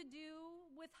something to do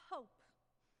with hope.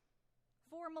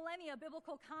 For millennia,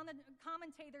 biblical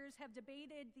commentators have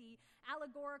debated the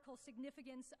allegorical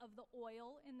significance of the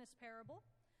oil in this parable.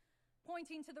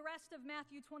 Pointing to the rest of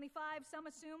Matthew 25,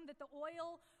 some assume that the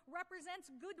oil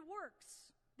represents good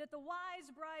works, that the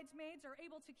wise bridesmaids are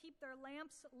able to keep their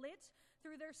lamps lit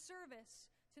through their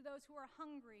service to those who are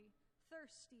hungry,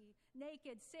 thirsty,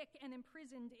 naked, sick, and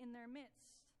imprisoned in their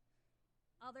midst.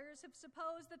 Others have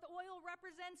supposed that the oil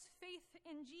represents faith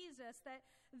in Jesus, that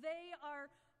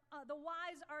the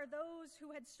wise are those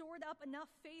who had stored up enough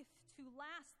faith to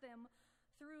last them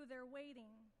through their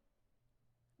waiting.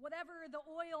 Whatever the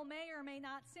oil may or may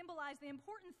not symbolize, the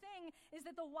important thing is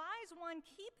that the wise one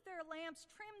keep their lamps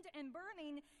trimmed and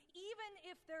burning, even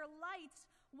if their light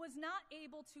was not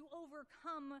able to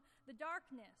overcome the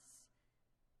darkness.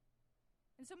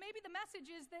 And so maybe the message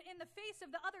is that in the face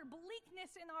of the utter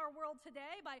bleakness in our world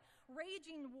today, by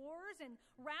raging wars and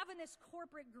ravenous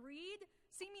corporate greed,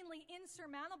 seemingly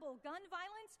insurmountable gun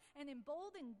violence, and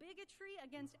emboldened bigotry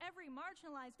against every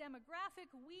marginalized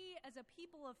demographic, we as a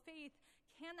people of faith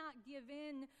cannot give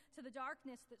in to the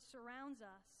darkness that surrounds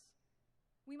us.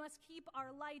 We must keep our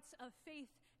lights of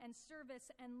faith and service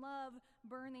and love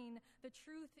burning. The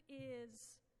truth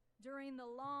is, during the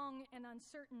long and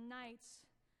uncertain nights,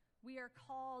 we are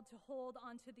called to hold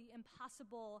on to the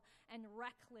impossible and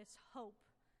reckless hope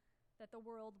that the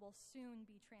world will soon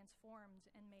be transformed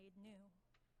and made new.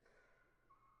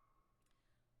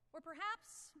 Or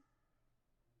perhaps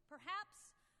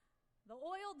the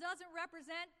oil doesn't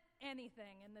represent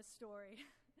anything in this story.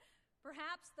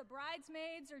 Perhaps the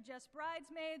bridesmaids are just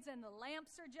bridesmaids and the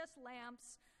lamps are just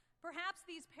lamps. Perhaps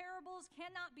these parables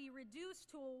cannot be reduced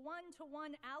to a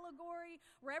one-to-one allegory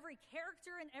where every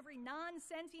character and every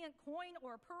non-sentient coin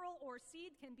or pearl or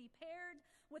seed can be paired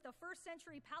with a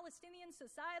first-century Palestinian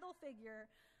societal figure.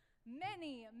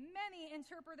 Many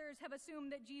interpreters have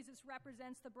assumed that Jesus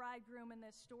represents the bridegroom in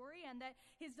this story, and that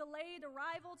his delayed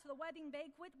arrival to the wedding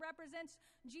banquet represents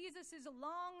Jesus'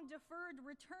 long-deferred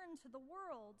return to the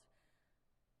world.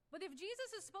 But if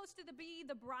Jesus is supposed to be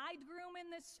the bridegroom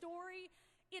in this story,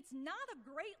 it's not a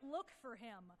great look for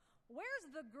him.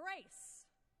 Where's the grace?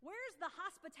 Where's the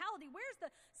hospitality? Where's the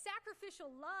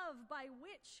sacrificial love by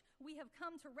which we have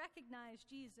come to recognize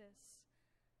Jesus?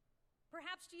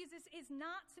 Perhaps Jesus is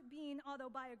not being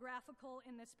autobiographical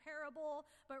in this parable,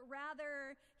 but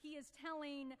rather he is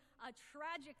telling a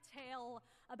tragic tale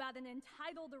about an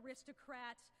entitled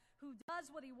aristocrat who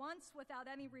does what he wants without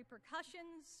any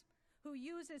repercussions, who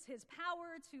uses his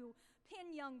power to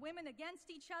pin young women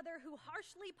against each other, who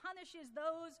harshly punishes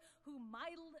those who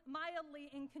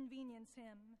mildly inconvenience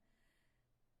him.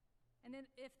 And then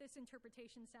if this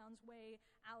interpretation sounds way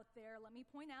out there, let me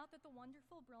point out that the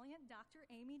wonderful, brilliant Dr.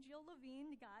 Amy Jill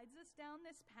Levine guides us down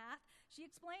this path. She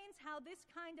explains how this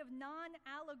kind of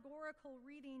non-allegorical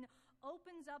reading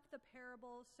opens up the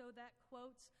parable so that,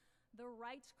 quotes, the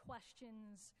right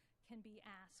questions can be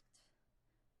asked.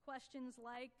 Questions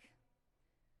like,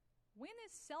 when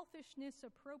is selfishness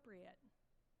appropriate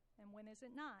and when is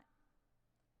it not?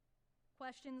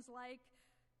 Questions like,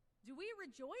 do we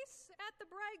rejoice at the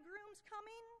bridegroom's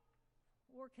coming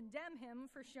or condemn him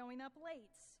for showing up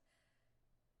late?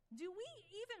 Do we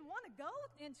even want to go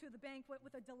into the banquet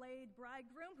with a delayed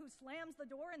bridegroom who slams the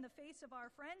door in the face of our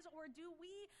friends, or do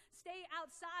we stay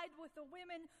outside with the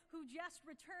women who just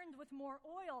returned with more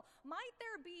oil? Might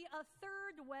there be a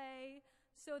third way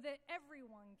so that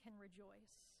everyone can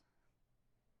rejoice?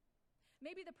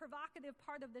 Maybe the provocative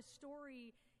part of this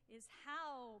story is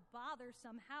how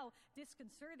bothersome, how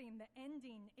disconcerting the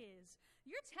ending is.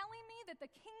 You're telling me that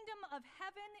the kingdom of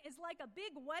heaven is like a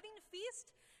big wedding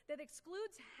feast that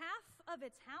excludes half of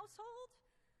its household?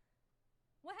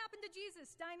 What happened to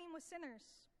Jesus dining with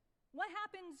sinners? What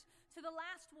happens to the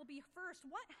last will be first?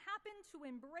 What happened to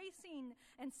embracing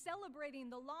and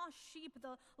celebrating the lost sheep,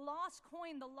 the lost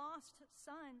coin, the lost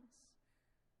sons?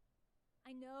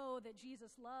 I know that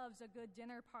Jesus loves a good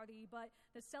dinner party, but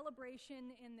the celebration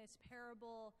in this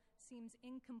parable seems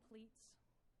incomplete.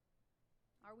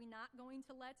 Are we not going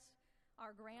to let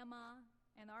our grandma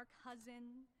and our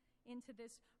cousin into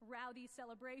this rowdy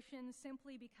celebration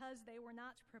simply because they were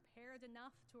not prepared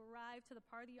enough to arrive to the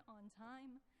party on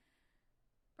time?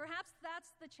 Perhaps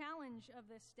that's the challenge of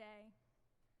this day,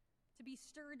 to be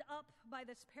stirred up by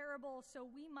this parable so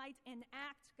we might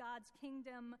enact God's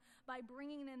kingdom by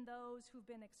bringing in those who've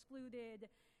been excluded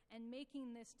and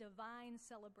making this divine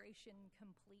celebration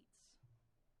complete.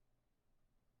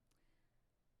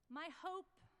 My hope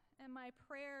and my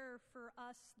prayer for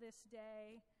us this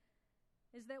day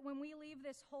is that when we leave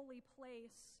this holy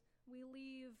place, we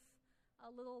leave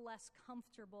a little less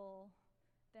comfortable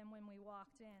than when we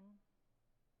walked in.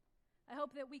 I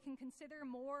hope that we can consider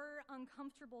more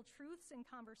uncomfortable truths in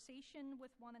conversation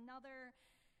with one another.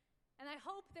 And I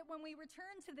hope that when we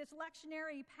return to this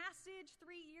lectionary passage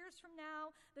 3 years from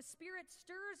now, the Spirit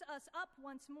stirs us up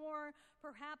once more,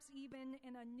 perhaps even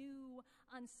in a new,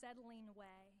 unsettling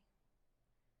way.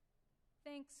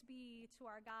 Thanks be to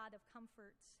our God of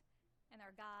comfort and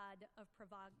our God of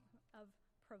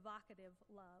provocative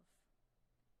love.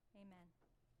 Amen.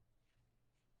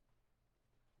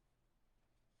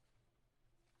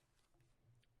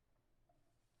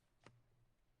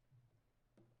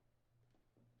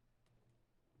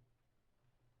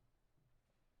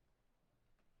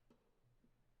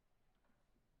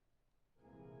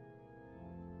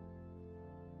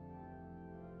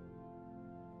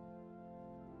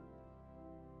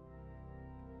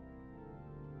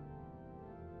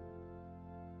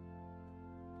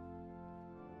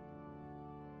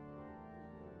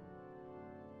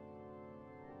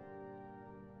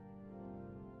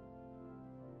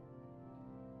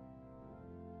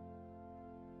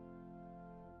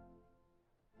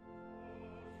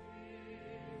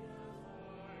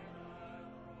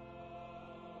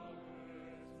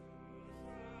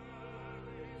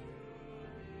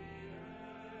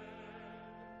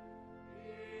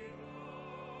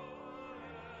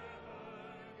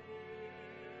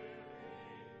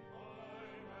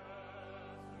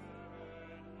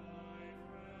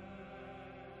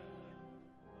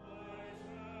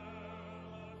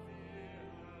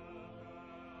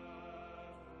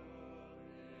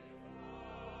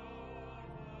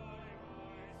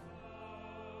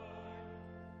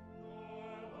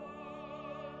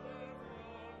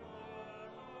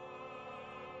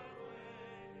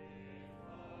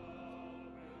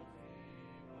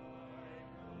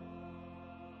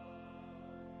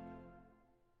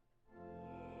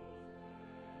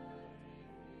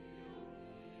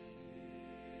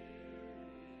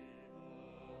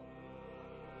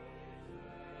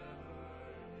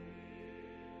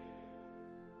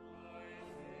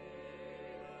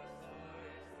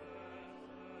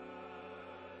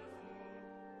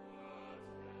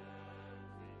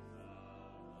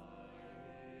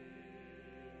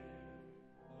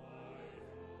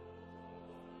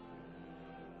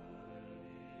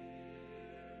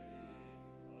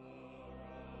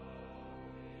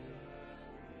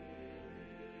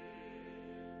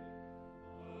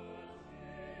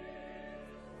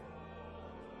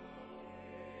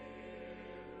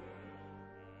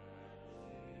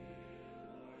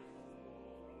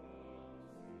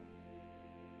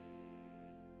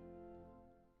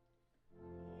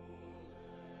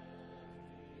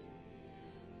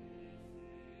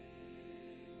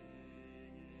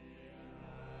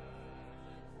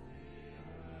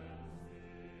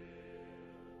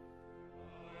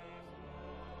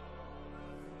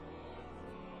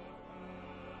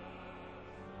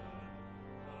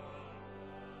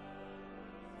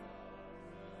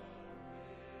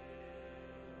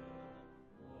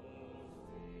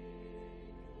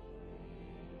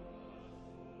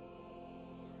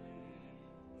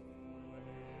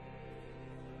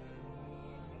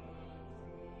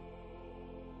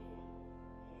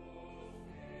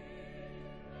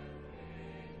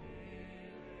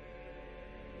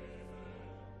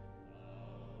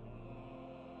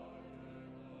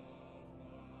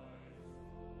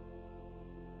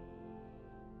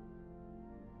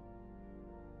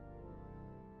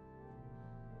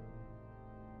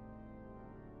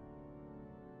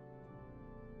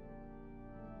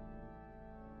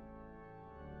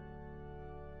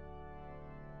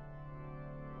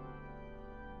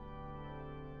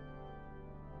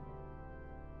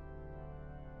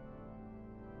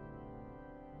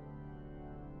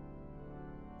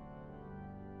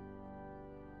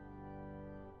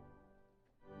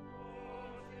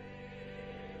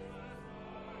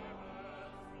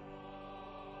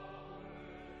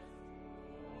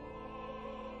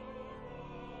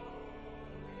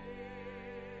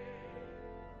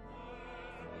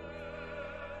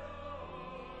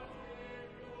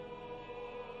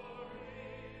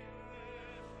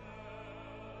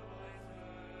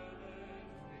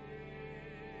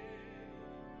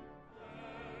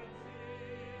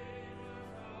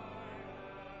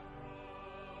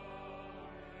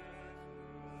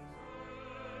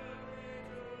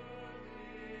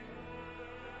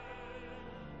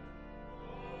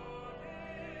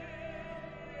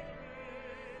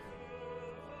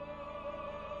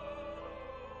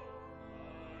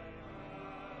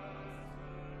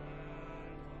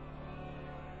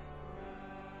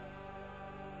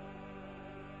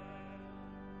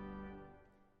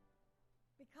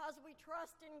 because we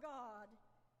trust in God,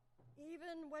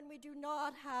 even when we do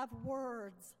not have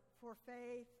words for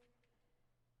faith,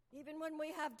 even when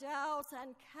we have doubts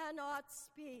and cannot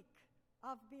speak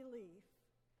of belief.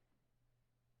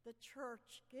 The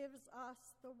church gives us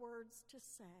the words to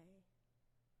say.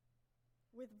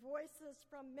 With voices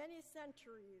from many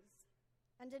centuries,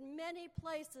 and in many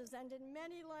places and in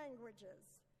many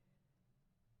languages,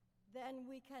 then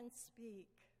we can speak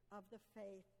of the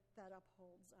faith that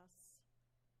upholds us.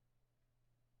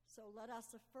 So let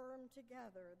us affirm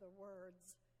together the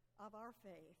words of our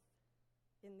faith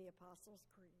in the Apostles'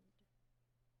 Creed.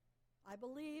 I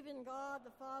believe in God,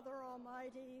 the Father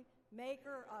Almighty,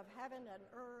 maker of heaven and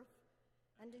earth,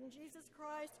 and in Jesus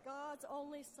Christ, God's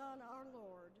only Son, our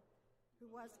Lord, who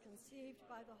was conceived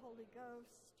by the Holy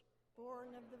Ghost,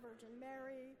 born of the Virgin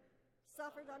Mary,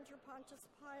 suffered under Pontius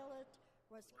Pilate,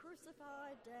 was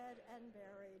crucified, dead, and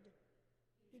buried.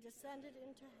 He descended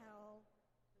into hell.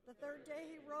 The third day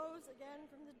he rose again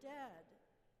from the dead.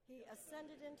 He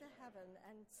ascended into heaven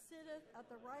and sitteth at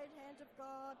the right hand of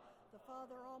God, the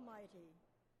Father Almighty.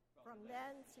 From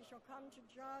thence he shall come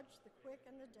to judge the quick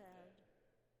and the dead.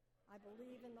 I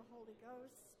believe in the Holy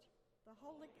Ghost, the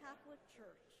Holy Catholic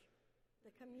Church,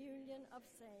 the communion of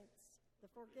saints,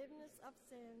 the forgiveness of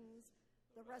sins,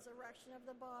 the resurrection of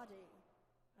the body,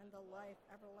 and the life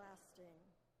everlasting.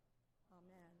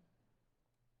 Amen.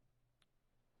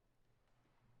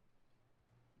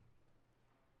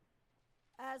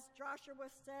 As Joshua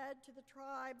said to the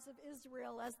tribes of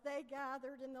Israel as they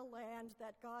gathered in the land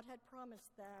that God had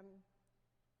promised them,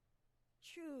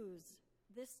 choose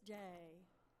this day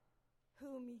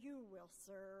whom you will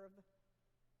serve.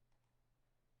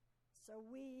 So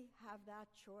we have that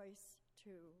choice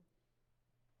too.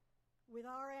 With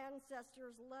our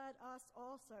ancestors, let us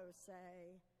also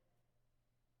say,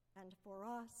 and for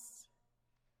us,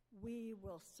 we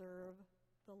will serve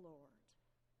the Lord.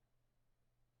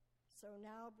 So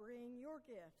now bring your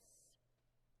gifts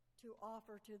to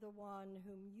offer to the one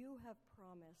whom you have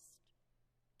promised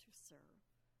to serve.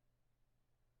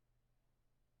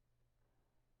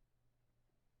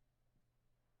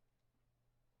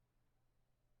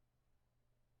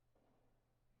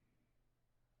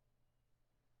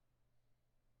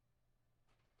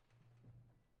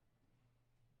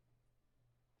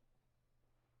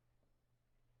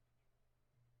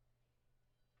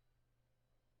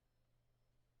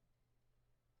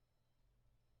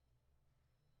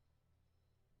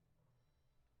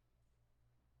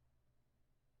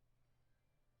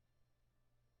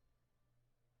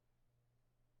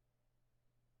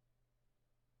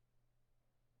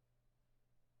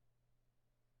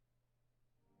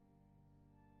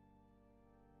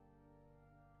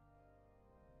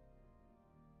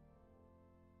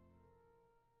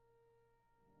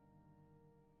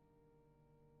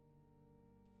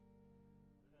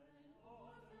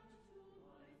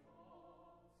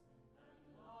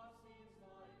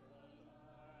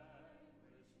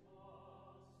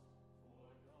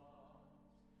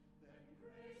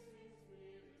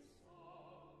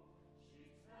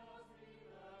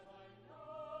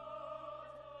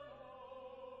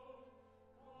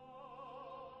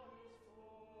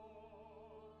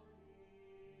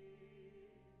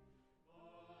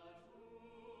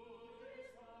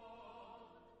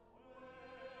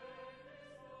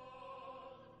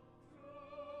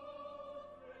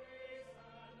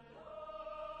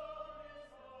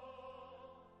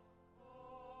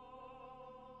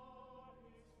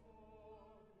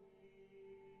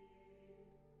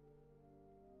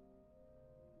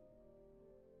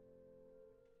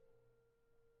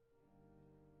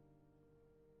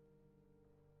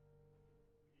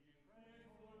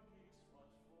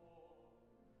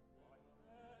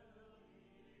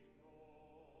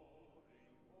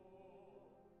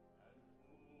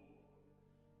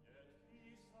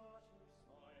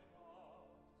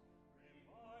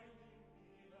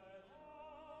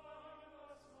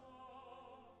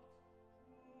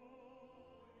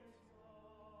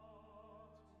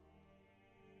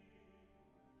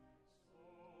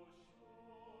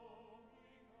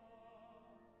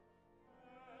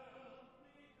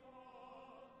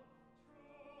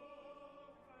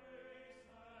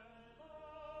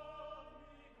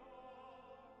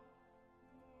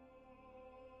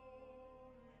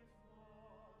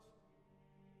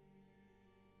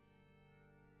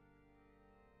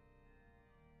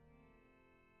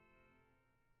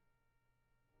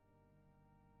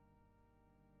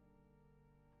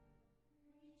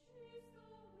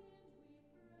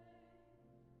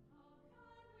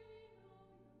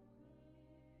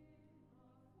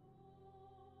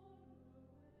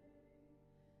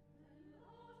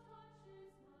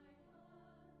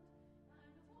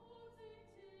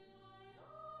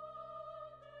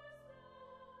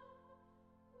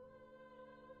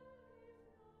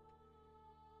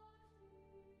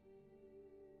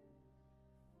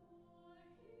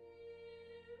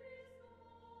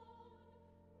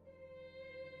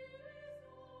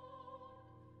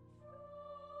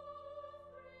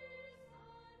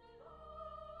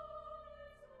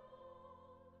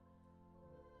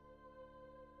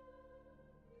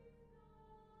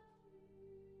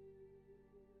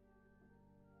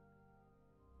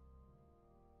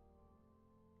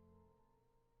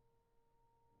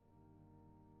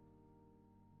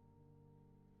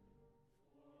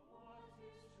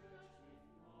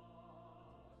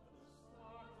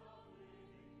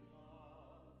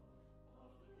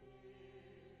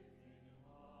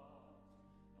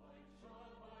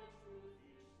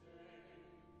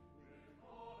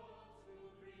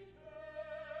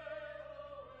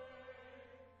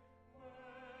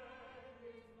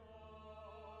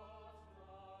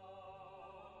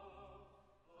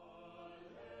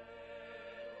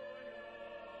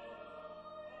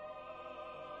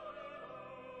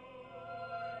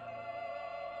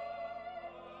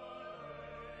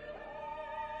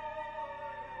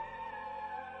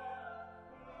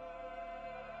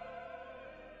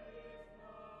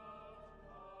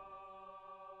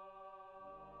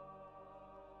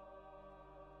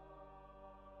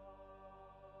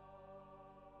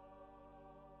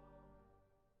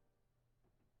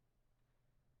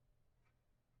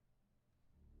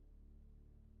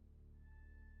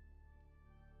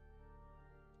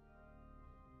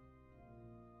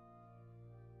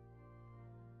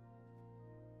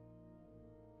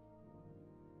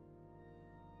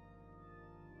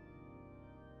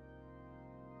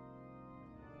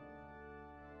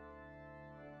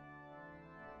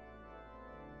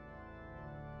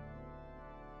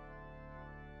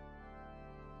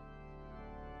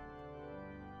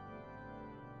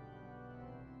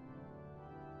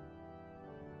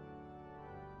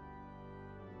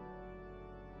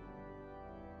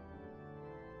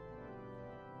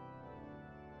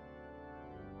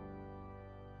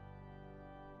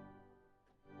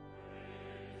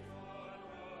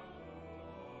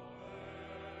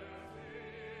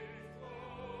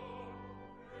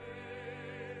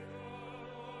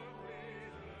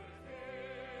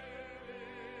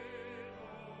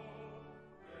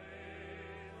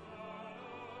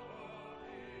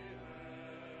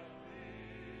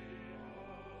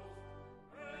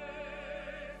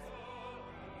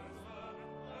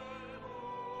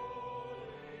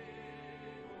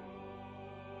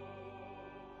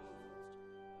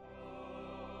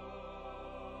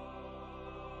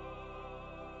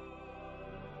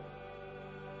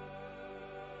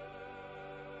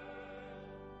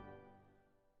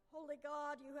 Holy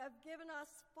God, you have given us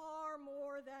far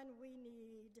more than we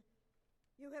need.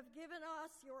 You have given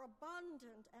us your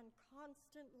abundant and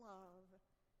constant love.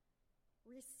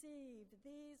 Receive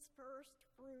these first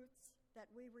fruits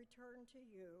that we return to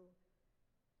you,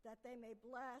 that they may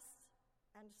bless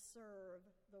and serve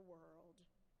the world.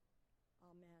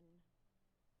 Amen.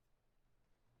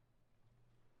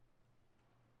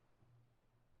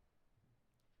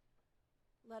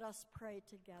 Let us pray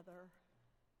together.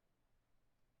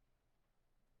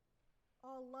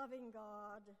 All-loving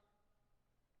God,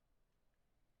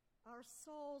 our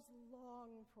souls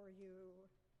long for you,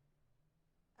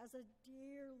 as a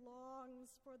deer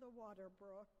longs for the water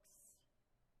brooks.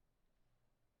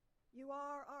 You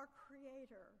are our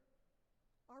creator,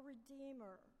 our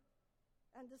redeemer,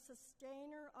 and the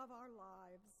sustainer of our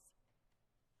lives.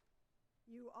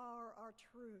 You are our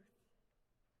truth,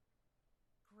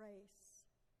 grace,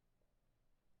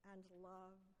 and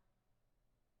love.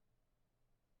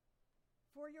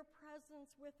 For your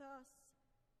presence with us,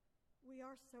 we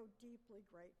are so deeply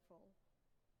grateful.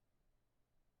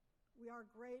 We are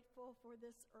grateful for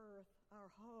this earth, our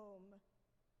home,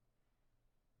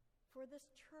 for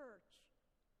this church,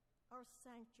 our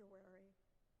sanctuary,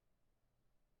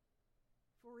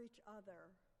 for each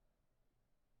other,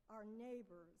 our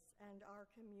neighbors, and our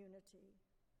community,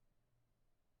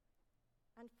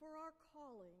 and for our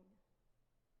calling,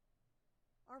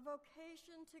 our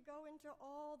vocation to go into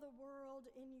all the world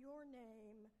in your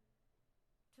name,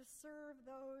 to serve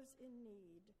those in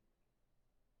need,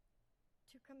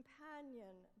 to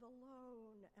companion the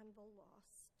lone and the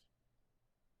lost,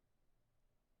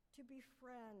 to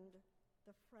befriend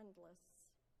the friendless,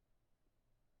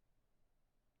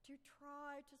 to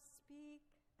try to speak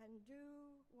and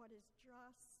do what is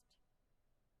just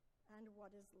and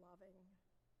what is loving.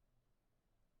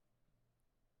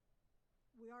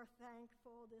 We are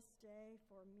thankful this day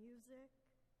for music,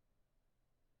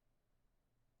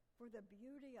 for the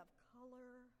beauty of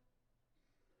color,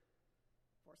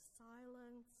 for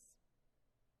silence,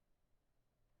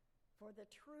 for the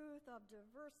truth of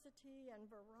diversity and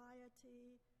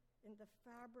variety in the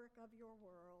fabric of your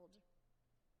world.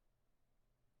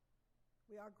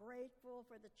 We are grateful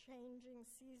for the changing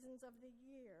seasons of the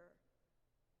year,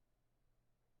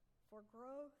 for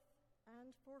growth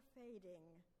and for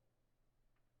fading,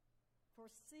 for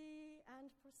sea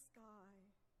and for sky,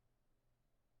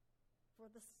 for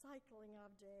the cycling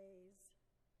of days,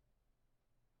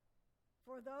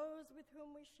 for those with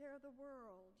whom we share the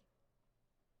world,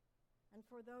 and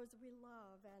for those we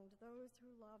love and those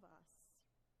who love us.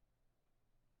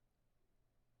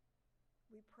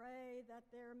 We pray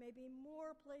that there may be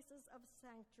more places of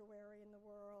sanctuary in the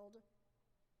world,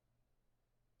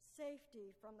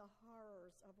 safety from the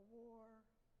horrors of war,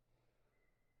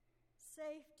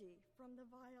 safety from the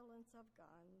violence of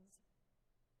guns,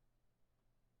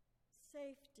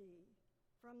 safety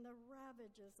from the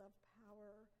ravages of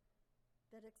power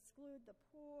that exclude the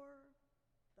poor,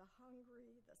 the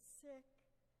hungry, the sick,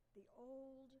 the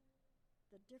old,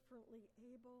 the differently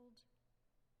abled.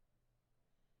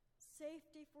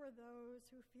 Safety for those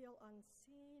who feel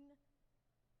unseen,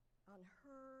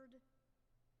 unheard,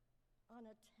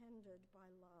 unattended by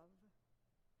love.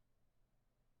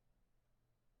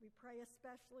 We pray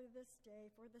especially this day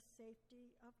for the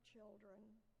safety of children,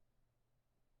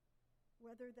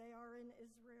 whether they are in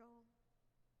Israel,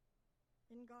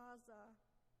 in Gaza,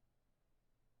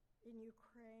 in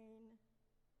Ukraine,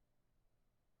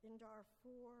 in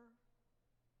Darfur,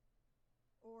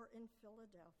 or in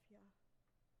Philadelphia.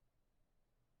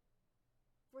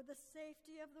 For the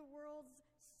safety of the world's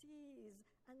seas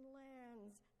and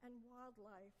lands and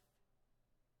wildlife,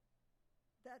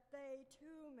 that they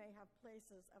too may have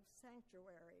places of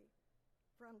sanctuary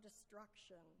from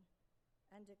destruction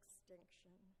and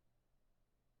extinction.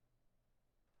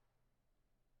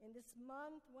 In this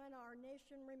month, when our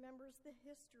nation remembers the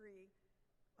history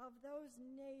of those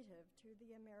native to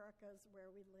the Americas where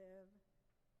we live,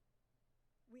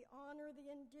 we honor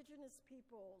the indigenous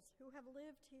peoples who have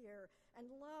lived here and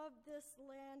loved this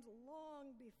land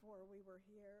long before we were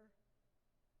here.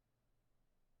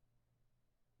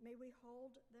 May we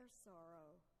hold their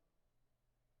sorrow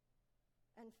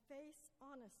and face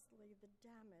honestly the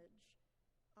damage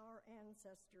our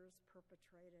ancestors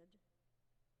perpetrated.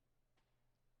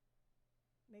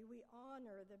 May we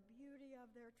honor the beauty of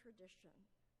their tradition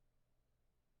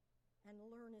and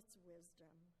learn its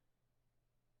wisdom.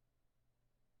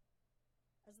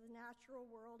 As the natural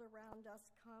world around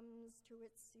us comes to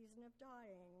its season of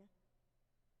dying,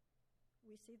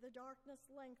 we see the darkness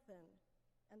lengthen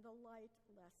and the light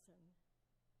lessen.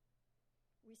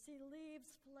 We see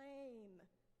leaves flame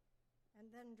and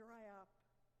then dry up,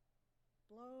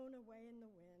 blown away in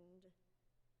the wind,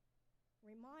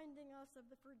 reminding us of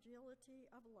the fragility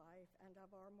of life and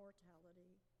of our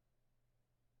mortality.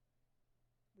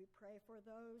 We pray for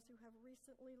those who have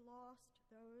recently lost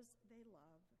those they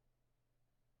love,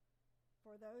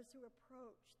 for those who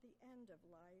approach the end of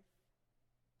life,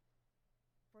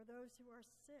 for those who are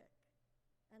sick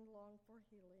and long for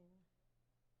healing.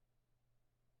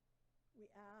 We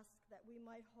ask that we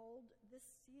might hold this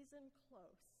season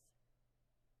close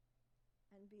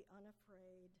and be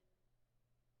unafraid,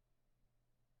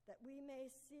 that we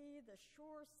may see the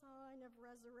sure sign of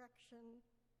resurrection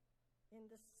in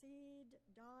the seed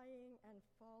dying and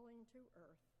falling to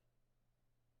earth,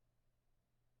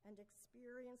 and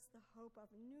experience the hope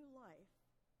of new life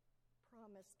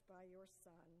promised by your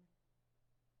Son.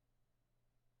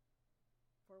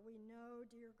 For we know,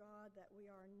 dear God, that we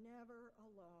are never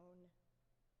alone,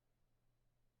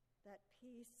 that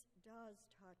peace does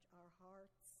touch our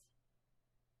hearts,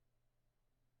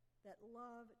 that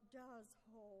love does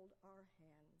hold our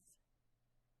hands,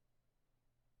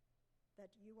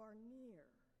 that you are near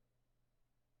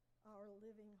our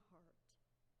living heart.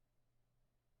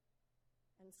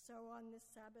 And so on this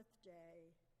Sabbath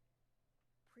day,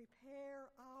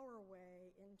 prepare our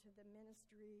way into the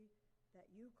ministry that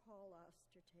you call us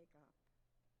to take up.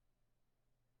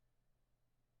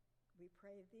 We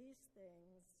pray these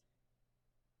things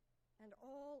and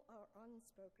all our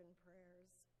unspoken prayers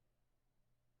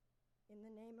in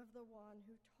the name of the one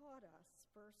who taught us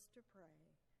first to pray,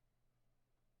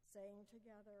 saying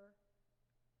together,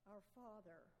 Our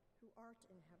Father, who art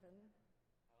in heaven,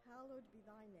 hallowed be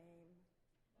thy name.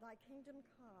 Thy kingdom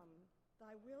come,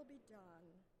 thy will be done,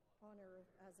 on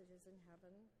earth as it is in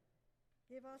heaven.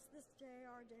 Give us this day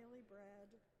our daily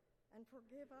bread, and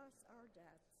forgive us our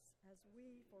debts, as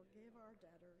we forgive our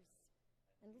debtors.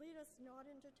 And lead us not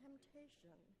into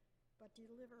temptation, but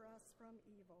deliver us from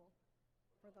evil.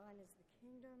 For thine is the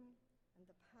kingdom, and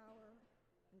the power,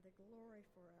 and the glory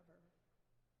forever.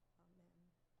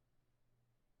 Amen.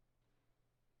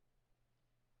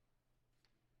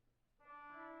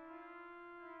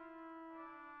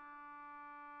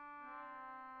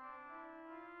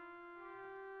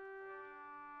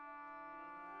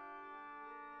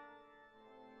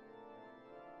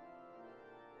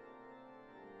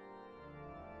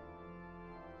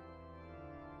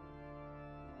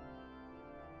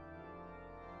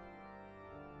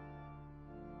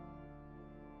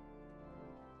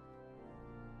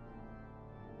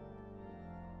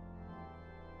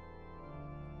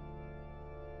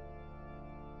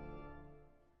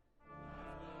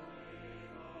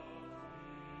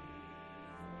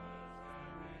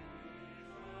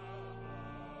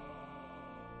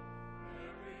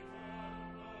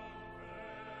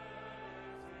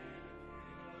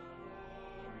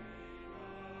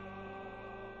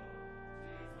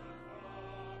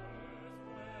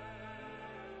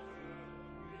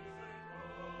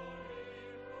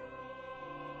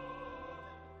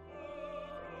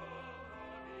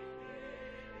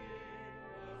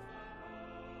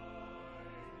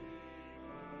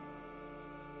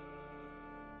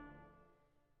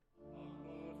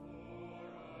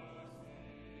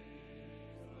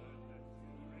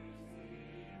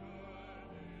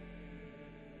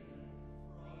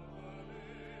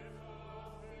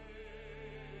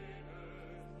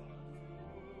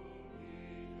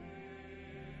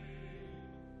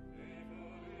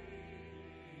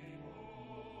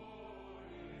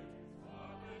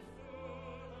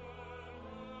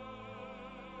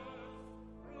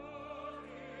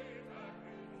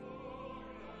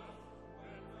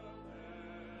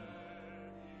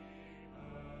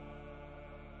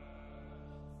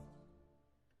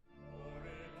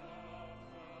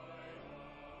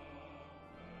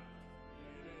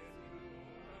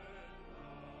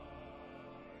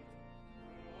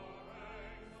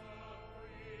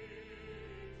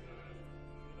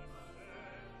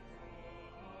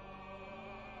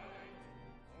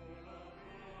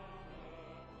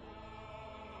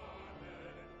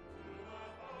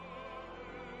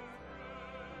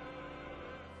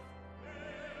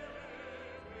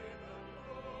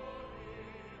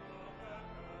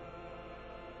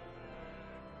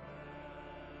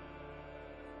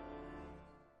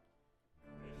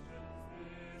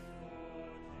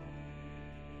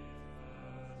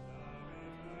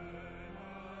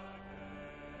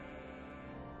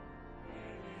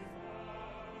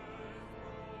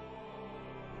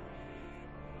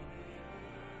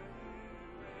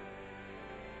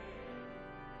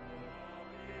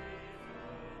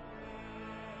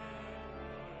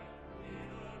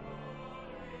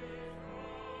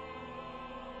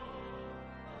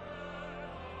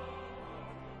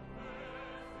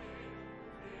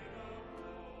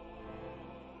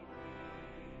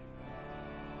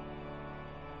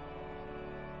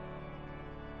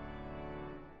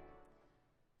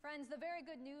 Friends, the very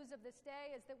good news of this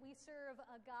day is that we serve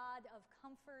a God of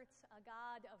comfort, a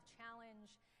God of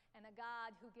challenge, and a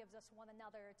God who gives us one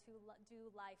another to do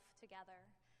life together.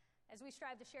 As we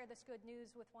strive to share this good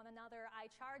news with one another, I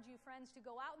charge you, friends, to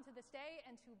go out into this day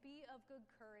and to be of good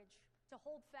courage, to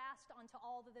hold fast unto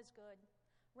all that is good,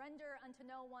 render unto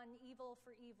no one evil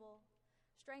for evil,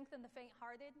 strengthen the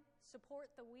faint-hearted,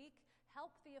 support the weak,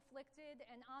 help the afflicted,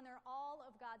 and honor all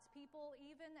of God's people,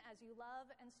 even as you love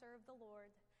and serve the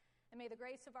Lord. And may the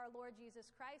grace of our Lord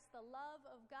Jesus Christ, the love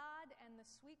of God, and the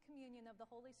sweet communion of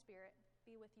the Holy Spirit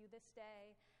be with you this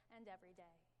day and every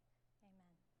day.